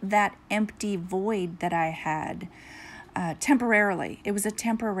filled that empty void that I had temporarily. It was a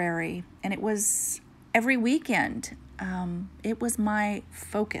temporary, and it was every weekend. It was my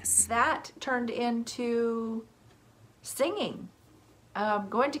focus. That turned into singing.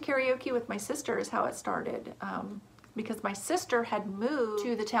 Going to karaoke with my sister is how it started. Because my sister had moved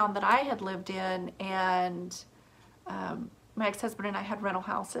to the town that I had lived in, and my ex-husband and I had rental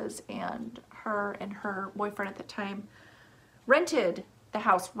houses, and her boyfriend at the time rented the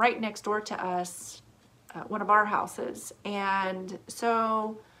house right next door to us, one of our houses. And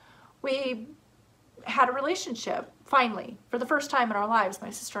so we had a relationship. Finally, for the first time in our lives, my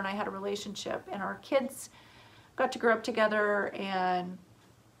sister and I had a relationship, and our kids got to grow up together, and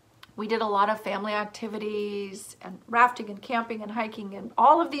we did a lot of family activities and rafting and camping and hiking and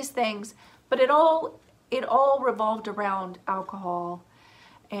all of these things, but it all revolved around alcohol.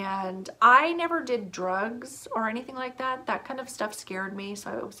 And I never did drugs or anything like that. That kind of stuff scared me, so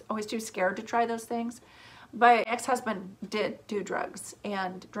I was always too scared to try those things. My ex-husband did do drugs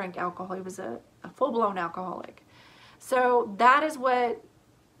and drank alcohol. He was a full-blown alcoholic. So that is what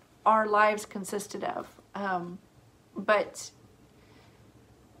our lives consisted of.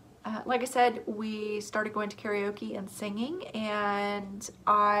 Like I said, we started going to karaoke and singing, and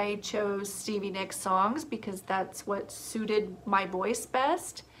I chose Stevie Nicks songs because that's what suited my voice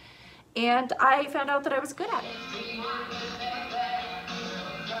best. And I found out that I was good at it.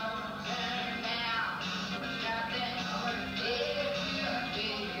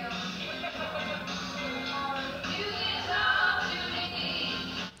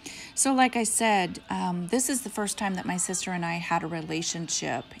 So like I said, this is the first time that my sister and I had a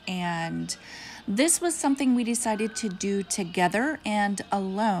relationship, and this was something we decided to do together and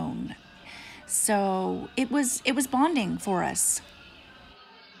alone. So it was bonding for us.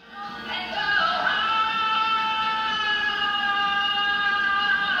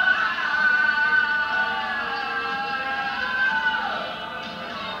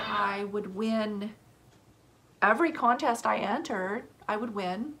 I would win every contest I entered. I would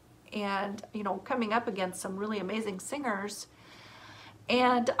win. And, you know, coming up against some really amazing singers.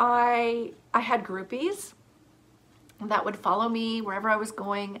 And I had groupies that would follow me wherever I was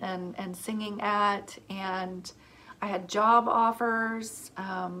going and singing at. And I had job offers.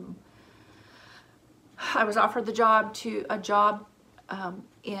 I was offered a job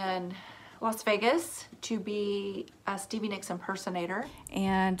in Las Vegas to be a Stevie Nicks impersonator.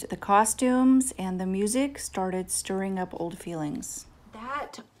 And the costumes and the music started stirring up old feelings.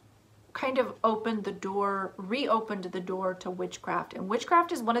 That kind of reopened the door to witchcraft. And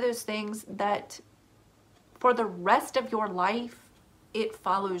witchcraft is one of those things that for the rest of your life, it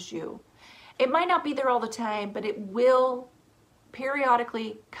follows you. It might not be there all the time, but it will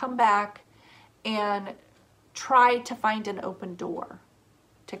periodically come back and try to find an open door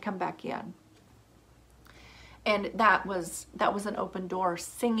to come back in. And that was an open door,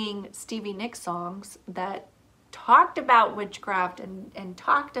 singing Stevie Nicks songs that talked about witchcraft and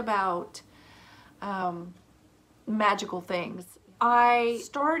talked about magical things. I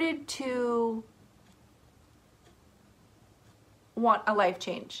started to want a life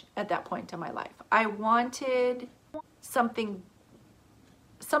change at that point in my life. I wanted something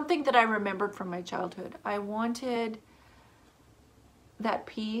that I remembered from my childhood. I wanted that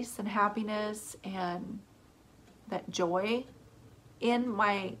peace and happiness and that joy in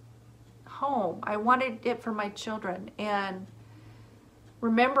my home. I wanted it for my children. And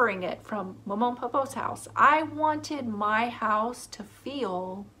remembering it from Momo and Popo's house, I wanted my house to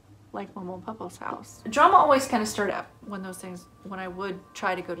feel like Momo and Popo's house. Drama always kind of stirred up when I would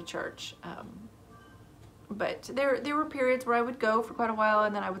try to go to church. But there were periods where I would go for quite a while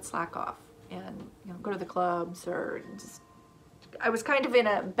and then I would slack off and go to the clubs, or just, I was kind of in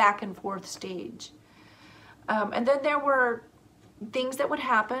a back and forth stage. And then there were things that would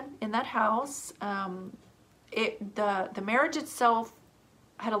happen in that house. The marriage itself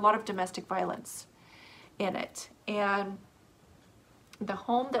had a lot of domestic violence in it. And the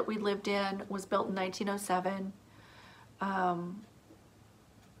home that we lived in was built in 1907.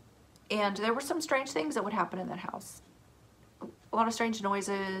 And there were some strange things that would happen in that house. A lot of strange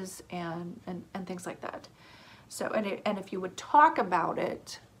noises and things like that. So, and if you would talk about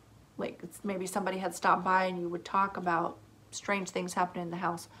it, like maybe somebody had stopped by and you would talk about strange things happening in the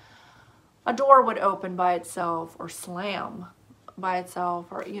house, a door would open by itself or slam by itself,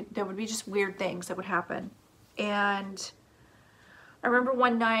 or there would be just weird things that would happen. And I remember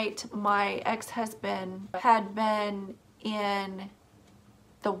one night my ex-husband had been in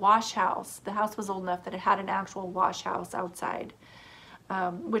the wash house. The house was old enough that it had an actual wash house outside,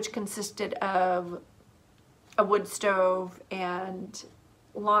 which consisted of a wood stove and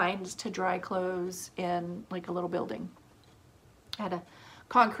lines to dry clothes in like a little building. It had a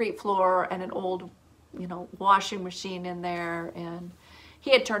concrete floor and an old, washing machine in there, and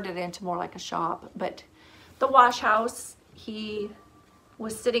he had turned it into more like a shop. But the wash house, he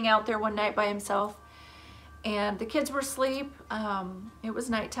was sitting out there one night by himself, and the kids were asleep. It was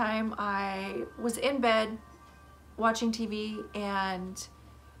nighttime. I was in bed watching TV, and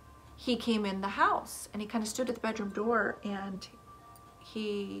he came in the house, and he kind of stood at the bedroom door, and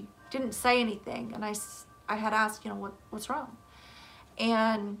he didn't say anything. And I had asked, what's wrong?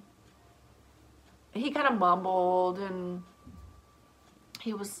 And he kind of mumbled, and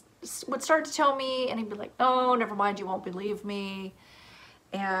he would start to tell me, and he'd be like, "Oh, never mind, you won't believe me."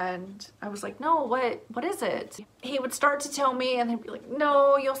 And I was like, "No, what is it?" He would start to tell me, and he'd be like,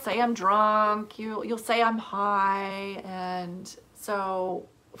 "No, you'll say I'm drunk, you'll say I'm high." And so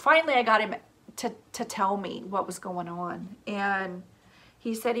finally I got him to tell me what was going on. And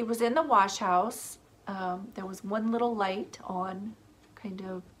he said he was in the wash house. There was one little light on kind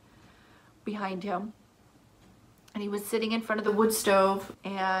of behind him, and he was sitting in front of the wood stove,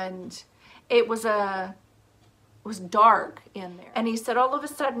 and it was dark in there. And he said all of a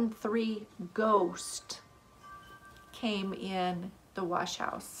sudden 3 ghosts came in the wash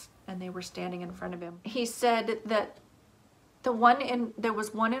house, and they were standing in front of him. He said that there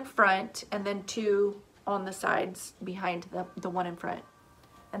was one in front and then 2 on the sides behind the one in front.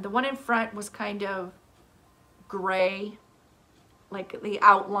 And the one in front was kind of gray, like the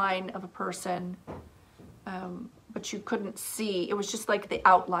outline of a person, but you couldn't see. It was just like the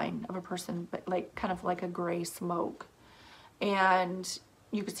outline of a person, but like kind of like a gray smoke, and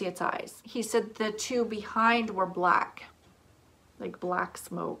you could see its eyes. He said the 2 behind were black, like black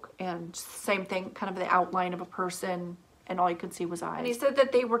smoke, and same thing, kind of the outline of a person, and all you could see was eyes. And he said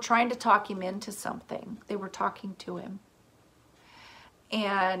that they were trying to talk him into something. They were talking to him.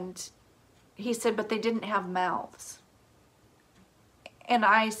 And he said, but they didn't have mouths. And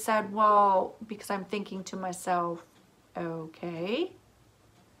I said, well, because I'm thinking to myself, okay,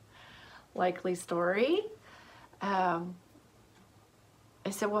 likely story. I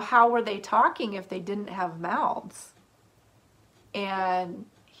said, well, how were they talking if they didn't have mouths? And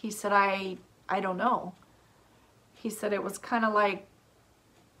he said, I don't know. He said it was kind of like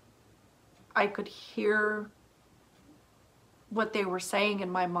I could hear what they were saying in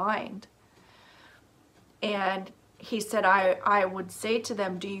my mind. And he said, I would say to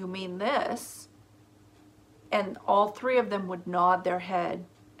them, do you mean this? And all 3 of them would nod their head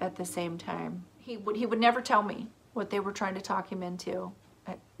at the same time. He would never tell me what they were trying to talk him into.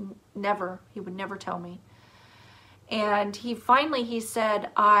 Never. He would never tell me. And he said,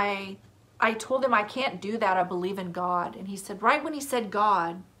 I told him I can't do that. I believe in God. And he said, right when he said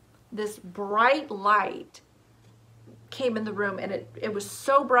God, this bright light came in the room, and it was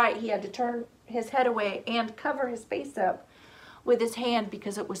so bright he had to turn his head away and cover his face up with his hand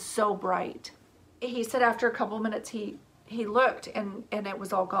because it was so bright. He said after a couple minutes he looked, and it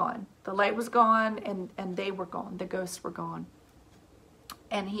was all gone. The light was gone, and they were gone. The ghosts were gone.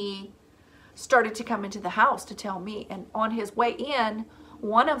 And he started to come into the house to tell me, and on his way in,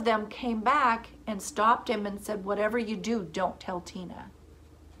 one of them came back and stopped him and said, whatever you do, don't tell Tina.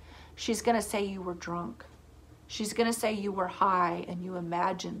 She's gonna say you were drunk. She's gonna say you were high and you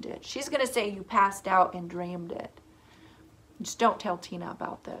imagined it. She's gonna say you passed out and dreamed it. Just don't tell Tina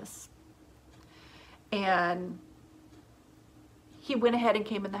about this. And he went ahead and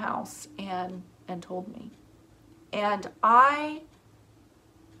came in the house and told me. And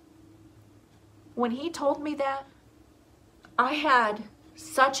when he told me that, I had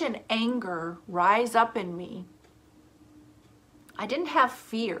such an anger rise up in me. I didn't have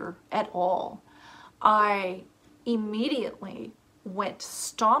fear at all. I immediately went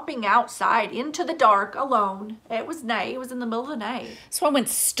stomping outside into the dark alone. It was night. It was in the middle of the night. So I went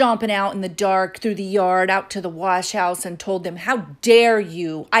stomping out in the dark through the yard out to the wash house and told them, "How dare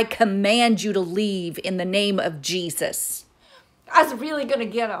you? I command you to leave in the name of Jesus." I was really going to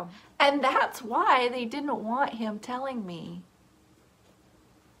get him. And that's why they didn't want him telling me.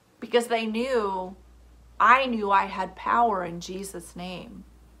 Because they knew, I knew I had power in Jesus' name.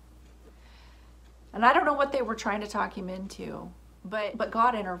 And I don't know what they were trying to talk him into, but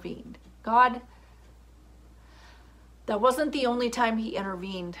God intervened. God, that wasn't the only time he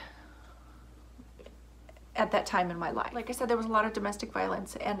intervened at that time in my life. Like I said, there was a lot of domestic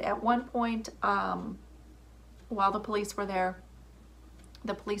violence. And at one point, while the police were there,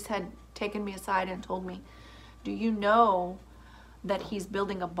 the police had taken me aside and told me, "Do you know that he's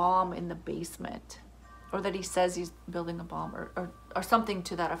building a bomb in the basement?" Or that he says he's building a bomb, or something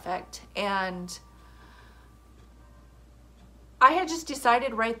to that effect. And I had just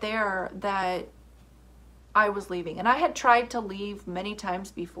decided right there that I was leaving. And I had tried to leave many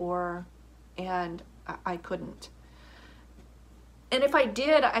times before, and I couldn't. And if I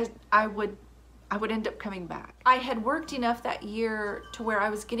did, I would end up coming back. I had worked enough that year to where I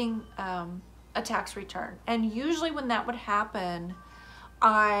was getting a tax return. And usually when that would happen,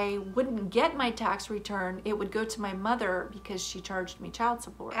 I wouldn't get my tax return. It would go to my mother because she charged me child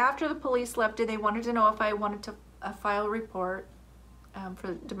support. After the police left, they wanted to know if I wanted to file a report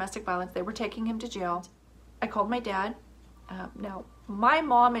for domestic violence. They were taking him to jail. I called my dad. Now, my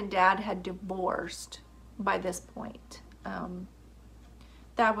mom and dad had divorced by this point.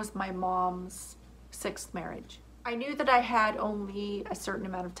 That was my mom's 6th marriage. I knew that I had only a certain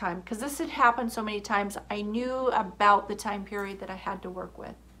amount of time because this had happened so many times. I knew about the time period that I had to work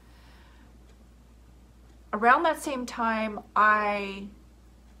with. Around that same time, I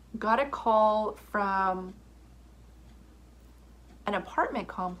got a call from an apartment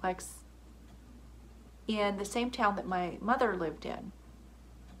complex in the same town that my mother lived in.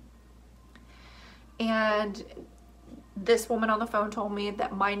 And this woman on the phone told me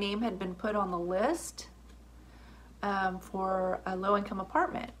that my name had been put on the list for a low-income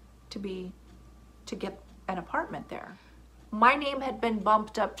apartment to get an apartment there. My name had been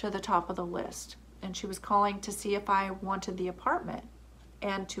bumped up to the top of the list, and she was calling to see if I wanted the apartment.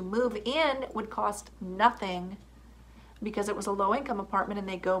 And to move in would cost nothing because it was a low-income apartment and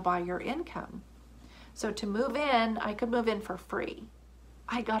they go by your income. So to move in, I could move in for free.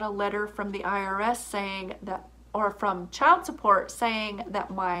 I got a letter from the IRS saying that, or from child support saying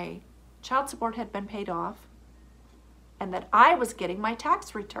that my child support had been paid off and that I was getting my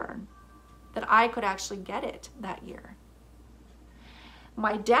tax return, that I could actually get it that year.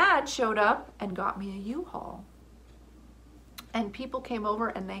 My dad showed up and got me a U-Haul. And people came over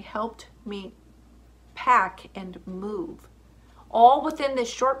and they helped me pack and move. All within this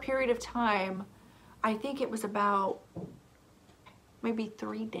short period of time. I think it was about maybe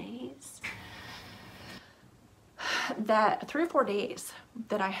 3 days. 3 or 4 days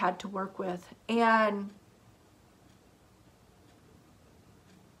that I had to work with. And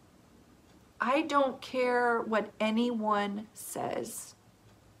I don't care what anyone says.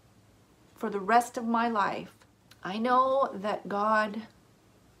 For the rest of my life, I know that God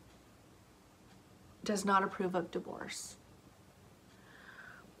does not approve of divorce.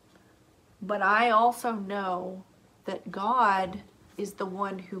 But I also know that God is the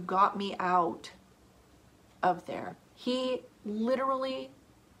one who got me out of there. He literally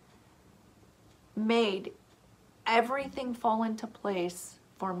made everything fall into place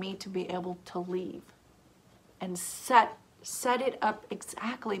for me to be able to leave and set it up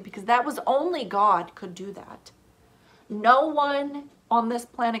exactly, because that was only God could do that. No one on this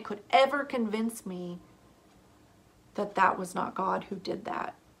planet could ever convince me that that was not God who did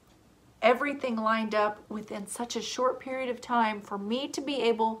that. Everything lined up within such a short period of time for me to be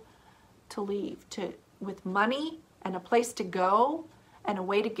able to leave, with money and a place to go and a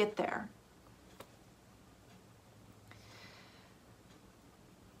way to get there.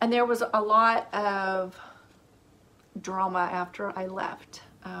 And there was a lot of drama after I left.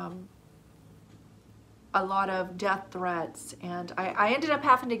 A lot of death threats, and I ended up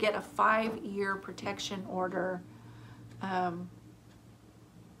having to get a 5-year protection order.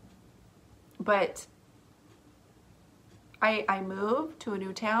 But I moved to a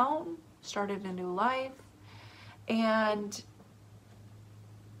new town. started a new life, and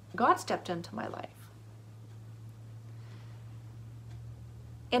God stepped into my life.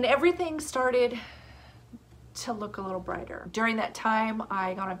 And everything started to look a little brighter. During that time,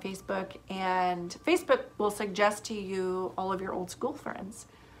 I got on Facebook, and Facebook will suggest to you all of your old school friends.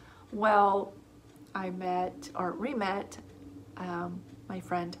 Well, I met or re-met my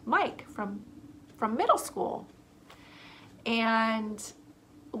friend Mike from middle school, and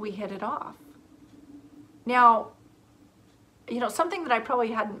we hit it off. Now, you know, something that I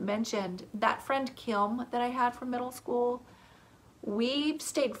probably hadn't mentioned, that friend Kim that I had from middle school, we've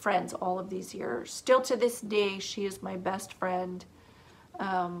stayed friends all of these years. Still to this day, she is my best friend,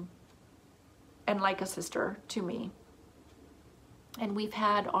 and like a sister to me. And we've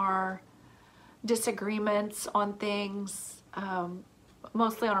had our disagreements on things,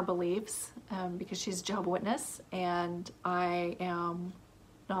 mostly on our beliefs, because she's a Jehovah's Witness and I am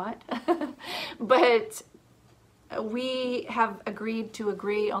not. But we have agreed to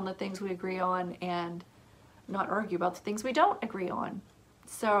agree on the things we agree on and not argue about the things we don't agree on.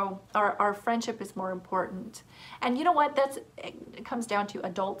 So our friendship is more important. And you know what? It comes down to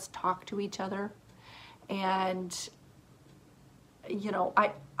adults talk to each other. And you know,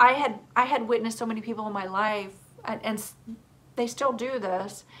 I had witnessed so many people in my life, and they still do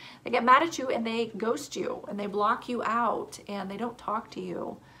this. They get mad at you and they ghost you and they block you out and they don't talk to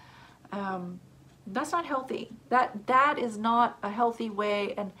you. That's not healthy. That is not a healthy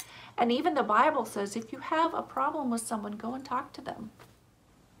way. And even the Bible says if you have a problem with someone, go and talk to them.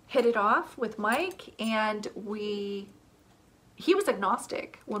 Hit it off with Mike, and he was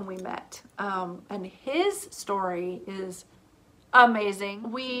agnostic when we met, and his story is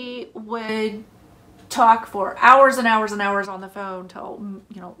amazing. We would talk for hours and hours and hours on the phone till,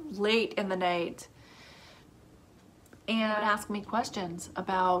 you know, late in the night, and ask me questions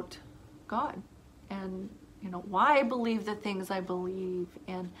about God and, you know, why I believe the things I believe.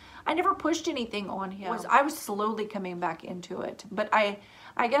 And I never pushed anything on him. I was slowly coming back into it, but I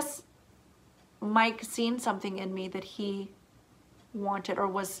guess Mike seen something in me that he wanted, or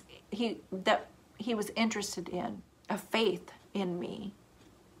that he was interested in, a faith in me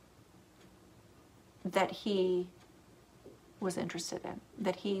that he was interested in,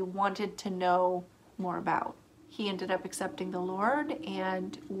 that he wanted to know more about. He ended up accepting the Lord,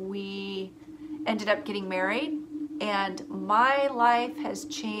 and we ended up getting married, and my life has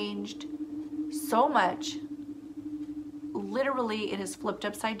changed so much. Literally, it has flipped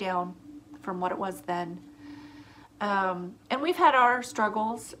upside down from what it was then. And we've had our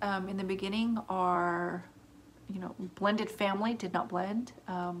struggles. In the beginning, our, you know, blended family did not blend.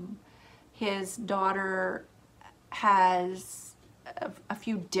 His daughter has a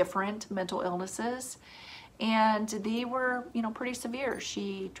few different mental illnesses, and they were, you know, pretty severe.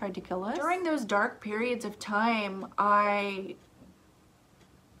 She tried to kill us. During those dark periods of time, I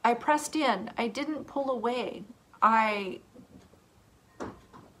pressed in. I didn't pull away. I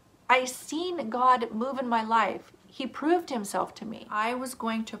seen God move in my life. He proved himself to me. I was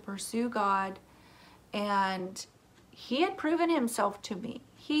going to pursue God, and he had proven himself to me.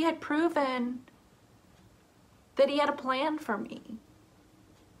 He had proven that he had a plan for me.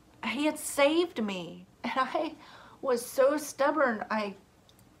 He had saved me. And I was so stubborn. I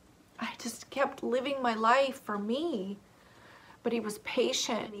just kept living my life for me. But he was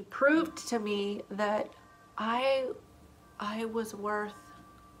patient. He proved to me that I was worth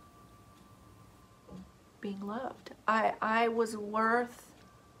being loved. I was worth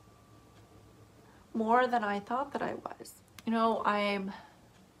more than I thought that I was. You know, I'm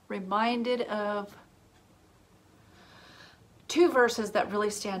reminded of two verses that really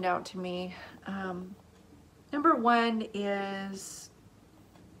stand out to me. Number one is,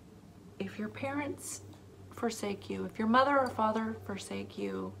 if your parents forsake you, if your mother or father forsake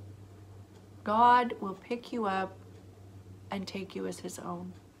you, God will pick you up and take you as his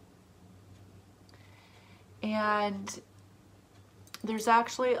own. And there's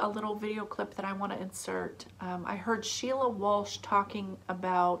actually a little video clip that I want to insert. I heard Sheila Walsh talking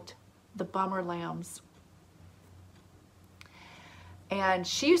about the bummer lambs. And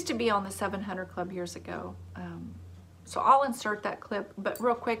she used to be on the 700 Club years ago. So I'll insert that clip. But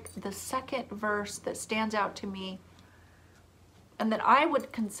real quick, the second verse that stands out to me and that I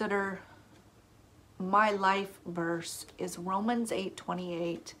would consider my life verse is Romans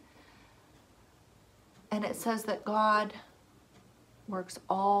 8:28. And it says that God works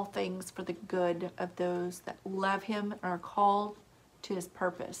all things for the good of those that love him and are called to his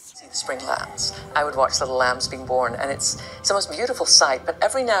purpose. See the spring lambs. I would watch little lambs being born, and it's the most beautiful sight, but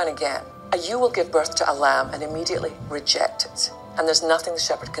every now and again, a ewe will give birth to a lamb and immediately reject it. And there's nothing the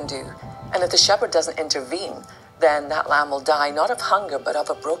shepherd can do And if the shepherd doesn't intervene, then that lamb will die not of hunger, but of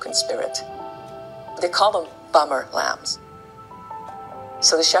a broken spirit. They call them bummer lambs.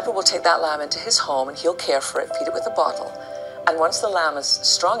 So the shepherd will take that lamb into his home and he'll care for it, feed it with a bottle. And once the lamb is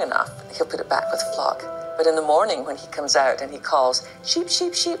strong enough, he'll put it back with the flock. But in the morning when he comes out and he calls, sheep,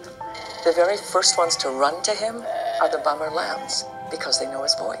 sheep, sheep, the very first ones to run to him are the bummer lambs, because they know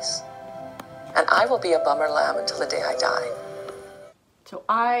his voice. And I will be a bummer lamb until the day I die. So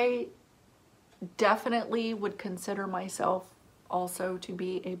I definitely would consider myself also to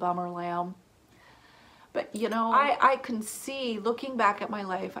be a bummer lamb. But you know, I can see, looking back at my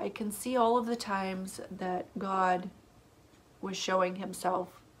life, I can see all of the times that God was showing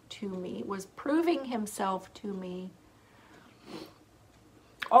himself to me, was proving himself to me.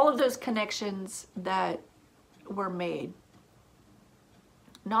 All of those connections that were made,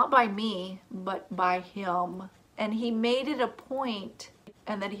 not by me, but by him. And he made it a point,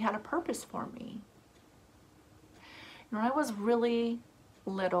 and that he had a purpose for me. When I was really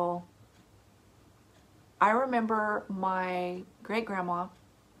little, I remember my great-grandma,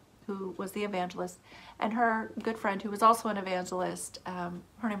 who was the evangelist, and her good friend, who was also an evangelist,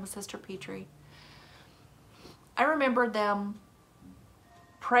 her name was Sister Petrie. I remember them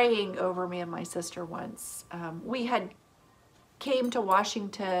praying over me and my sister once. We had came to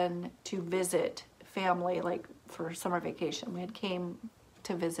Washington to visit family, like for summer vacation. We had came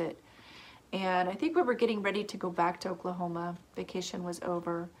to visit, and I think we were getting ready to go back to Oklahoma. Vacation was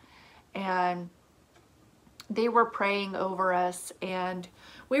over, and they were praying over us, and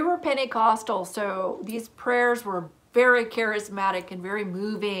we were Pentecostal, so these prayers were very charismatic and very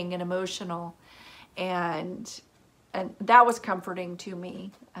moving and emotional, and that was comforting to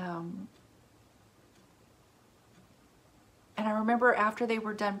me. And I remember after they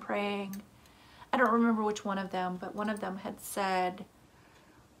were done praying, I don't remember which one of them, but one of them had said,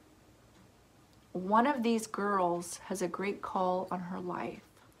 one of these girls has a great call on her life.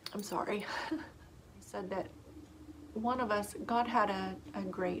 I'm sorry. He said that one of us, God had a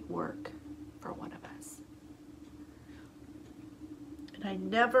great work for one of us. And I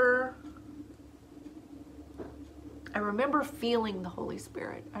remember feeling the Holy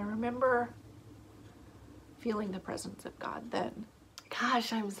Spirit. I remember feeling the presence of God then.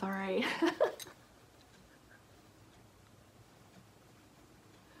 Gosh, I'm sorry.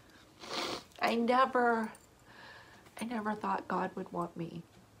 I never thought God would want me.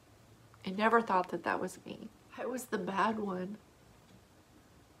 I never thought that that was me. I was the bad one.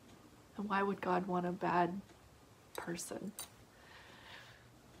 And why would God want a bad person?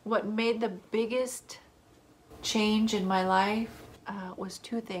 What made the biggest change in my life was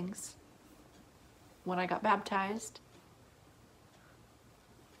two things. When I got baptized,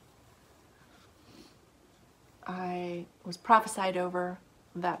 I was prophesied over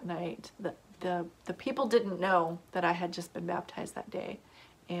that night. The people didn't know that I had just been baptized that day,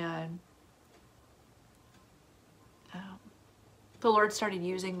 and the Lord started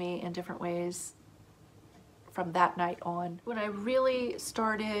using me in different ways from that night on. When I really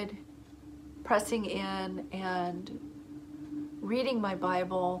started pressing in and reading my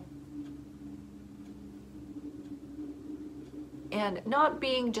Bible and not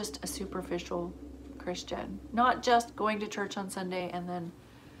being just a superficial Christian, not just going to church on Sunday and then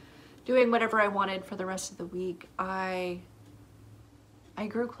doing whatever I wanted for the rest of the week, I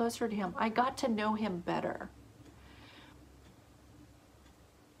grew closer to him. I got to know him better.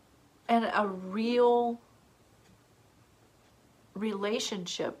 And a real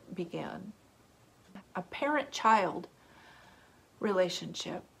relationship began. A parent-child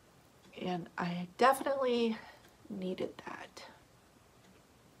relationship. And I definitely needed that.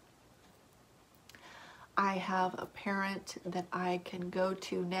 I have a parent that I can go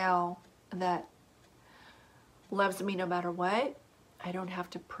to now that loves me no matter what. I don't have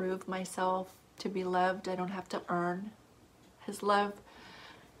to prove myself to be loved. I don't have to earn his love.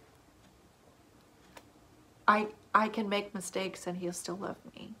 I can make mistakes and he'll still love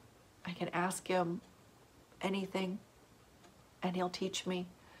me. I can ask him anything and he'll teach me.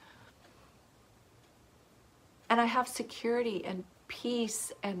 And I have security and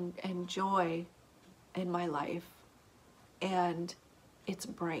peace and joy in my life, and it's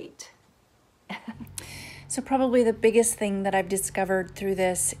bright. So probably the biggest thing that I've discovered through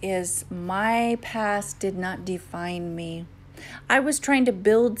this is my past did not define me. I was trying to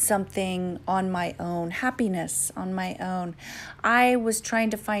build something on my own, happiness on my own. I was trying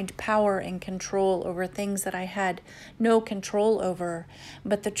to find power and control over things that I had no control over.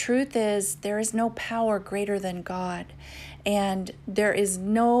 But the truth is, there is no power greater than God. And there is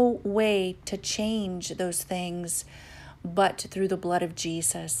no way to change those things but through the blood of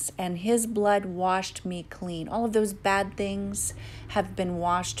Jesus, and his blood washed me clean. All of those bad things have been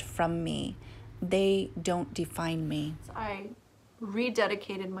washed from me. They don't define me. I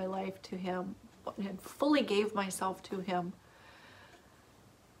rededicated my life to him and fully gave myself to him.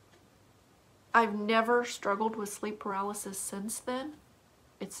 I've never struggled with sleep paralysis since then.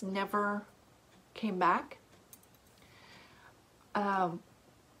 It's never came back.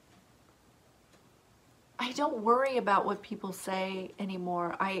 I don't worry about what people say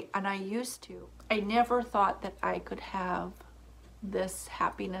anymore. I used to. I never thought that I could have this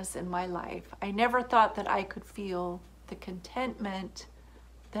happiness in my life. I never thought that I could feel the contentment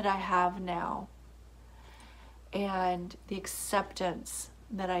that I have now and the acceptance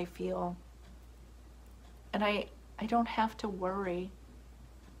that I feel. And I don't have to worry.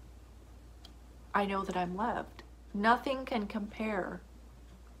 I know that I'm loved. Nothing can compare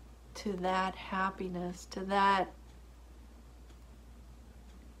to that happiness, to that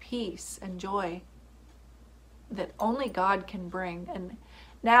peace and joy that only God can bring. And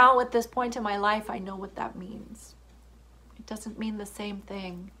now at this point in my life, I know what that means. It doesn't mean the same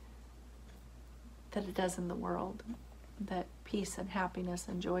thing that it does in the world, that peace and happiness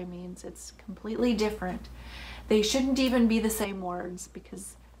and joy means. It's completely different. They shouldn't even be the same words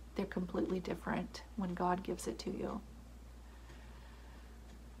because they're completely different when God gives it to you.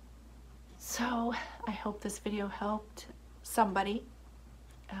 So I hope this video helped somebody.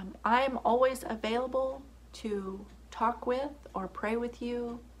 I'm always available to talk with or pray with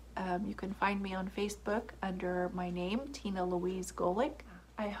you. You can find me on Facebook under my name, Tina Louise Golick.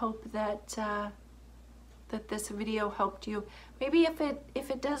 I hope that that this video helped you. Maybe if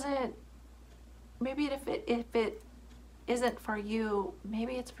it doesn't, maybe if it isn't for you,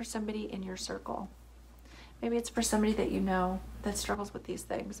 maybe it's for somebody in your circle. Maybe it's for somebody that you know that struggles with these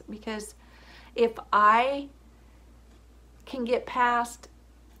things. Because if I can get past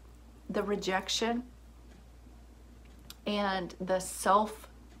the rejection and the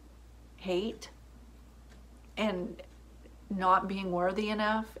self-hate and not being worthy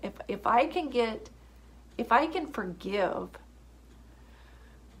enough, if I can forgive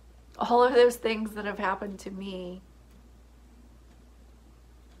all of those things that have happened to me,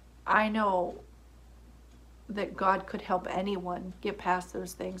 I know that God could help anyone get past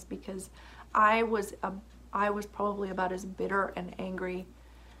those things, because I was probably about as bitter and angry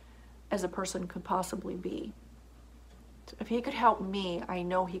as a person could possibly be. So if he could help me, I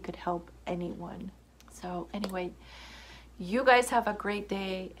know he could help anyone. So anyway, you guys have a great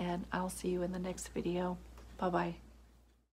day, and I'll see you in the next video. Bye-bye.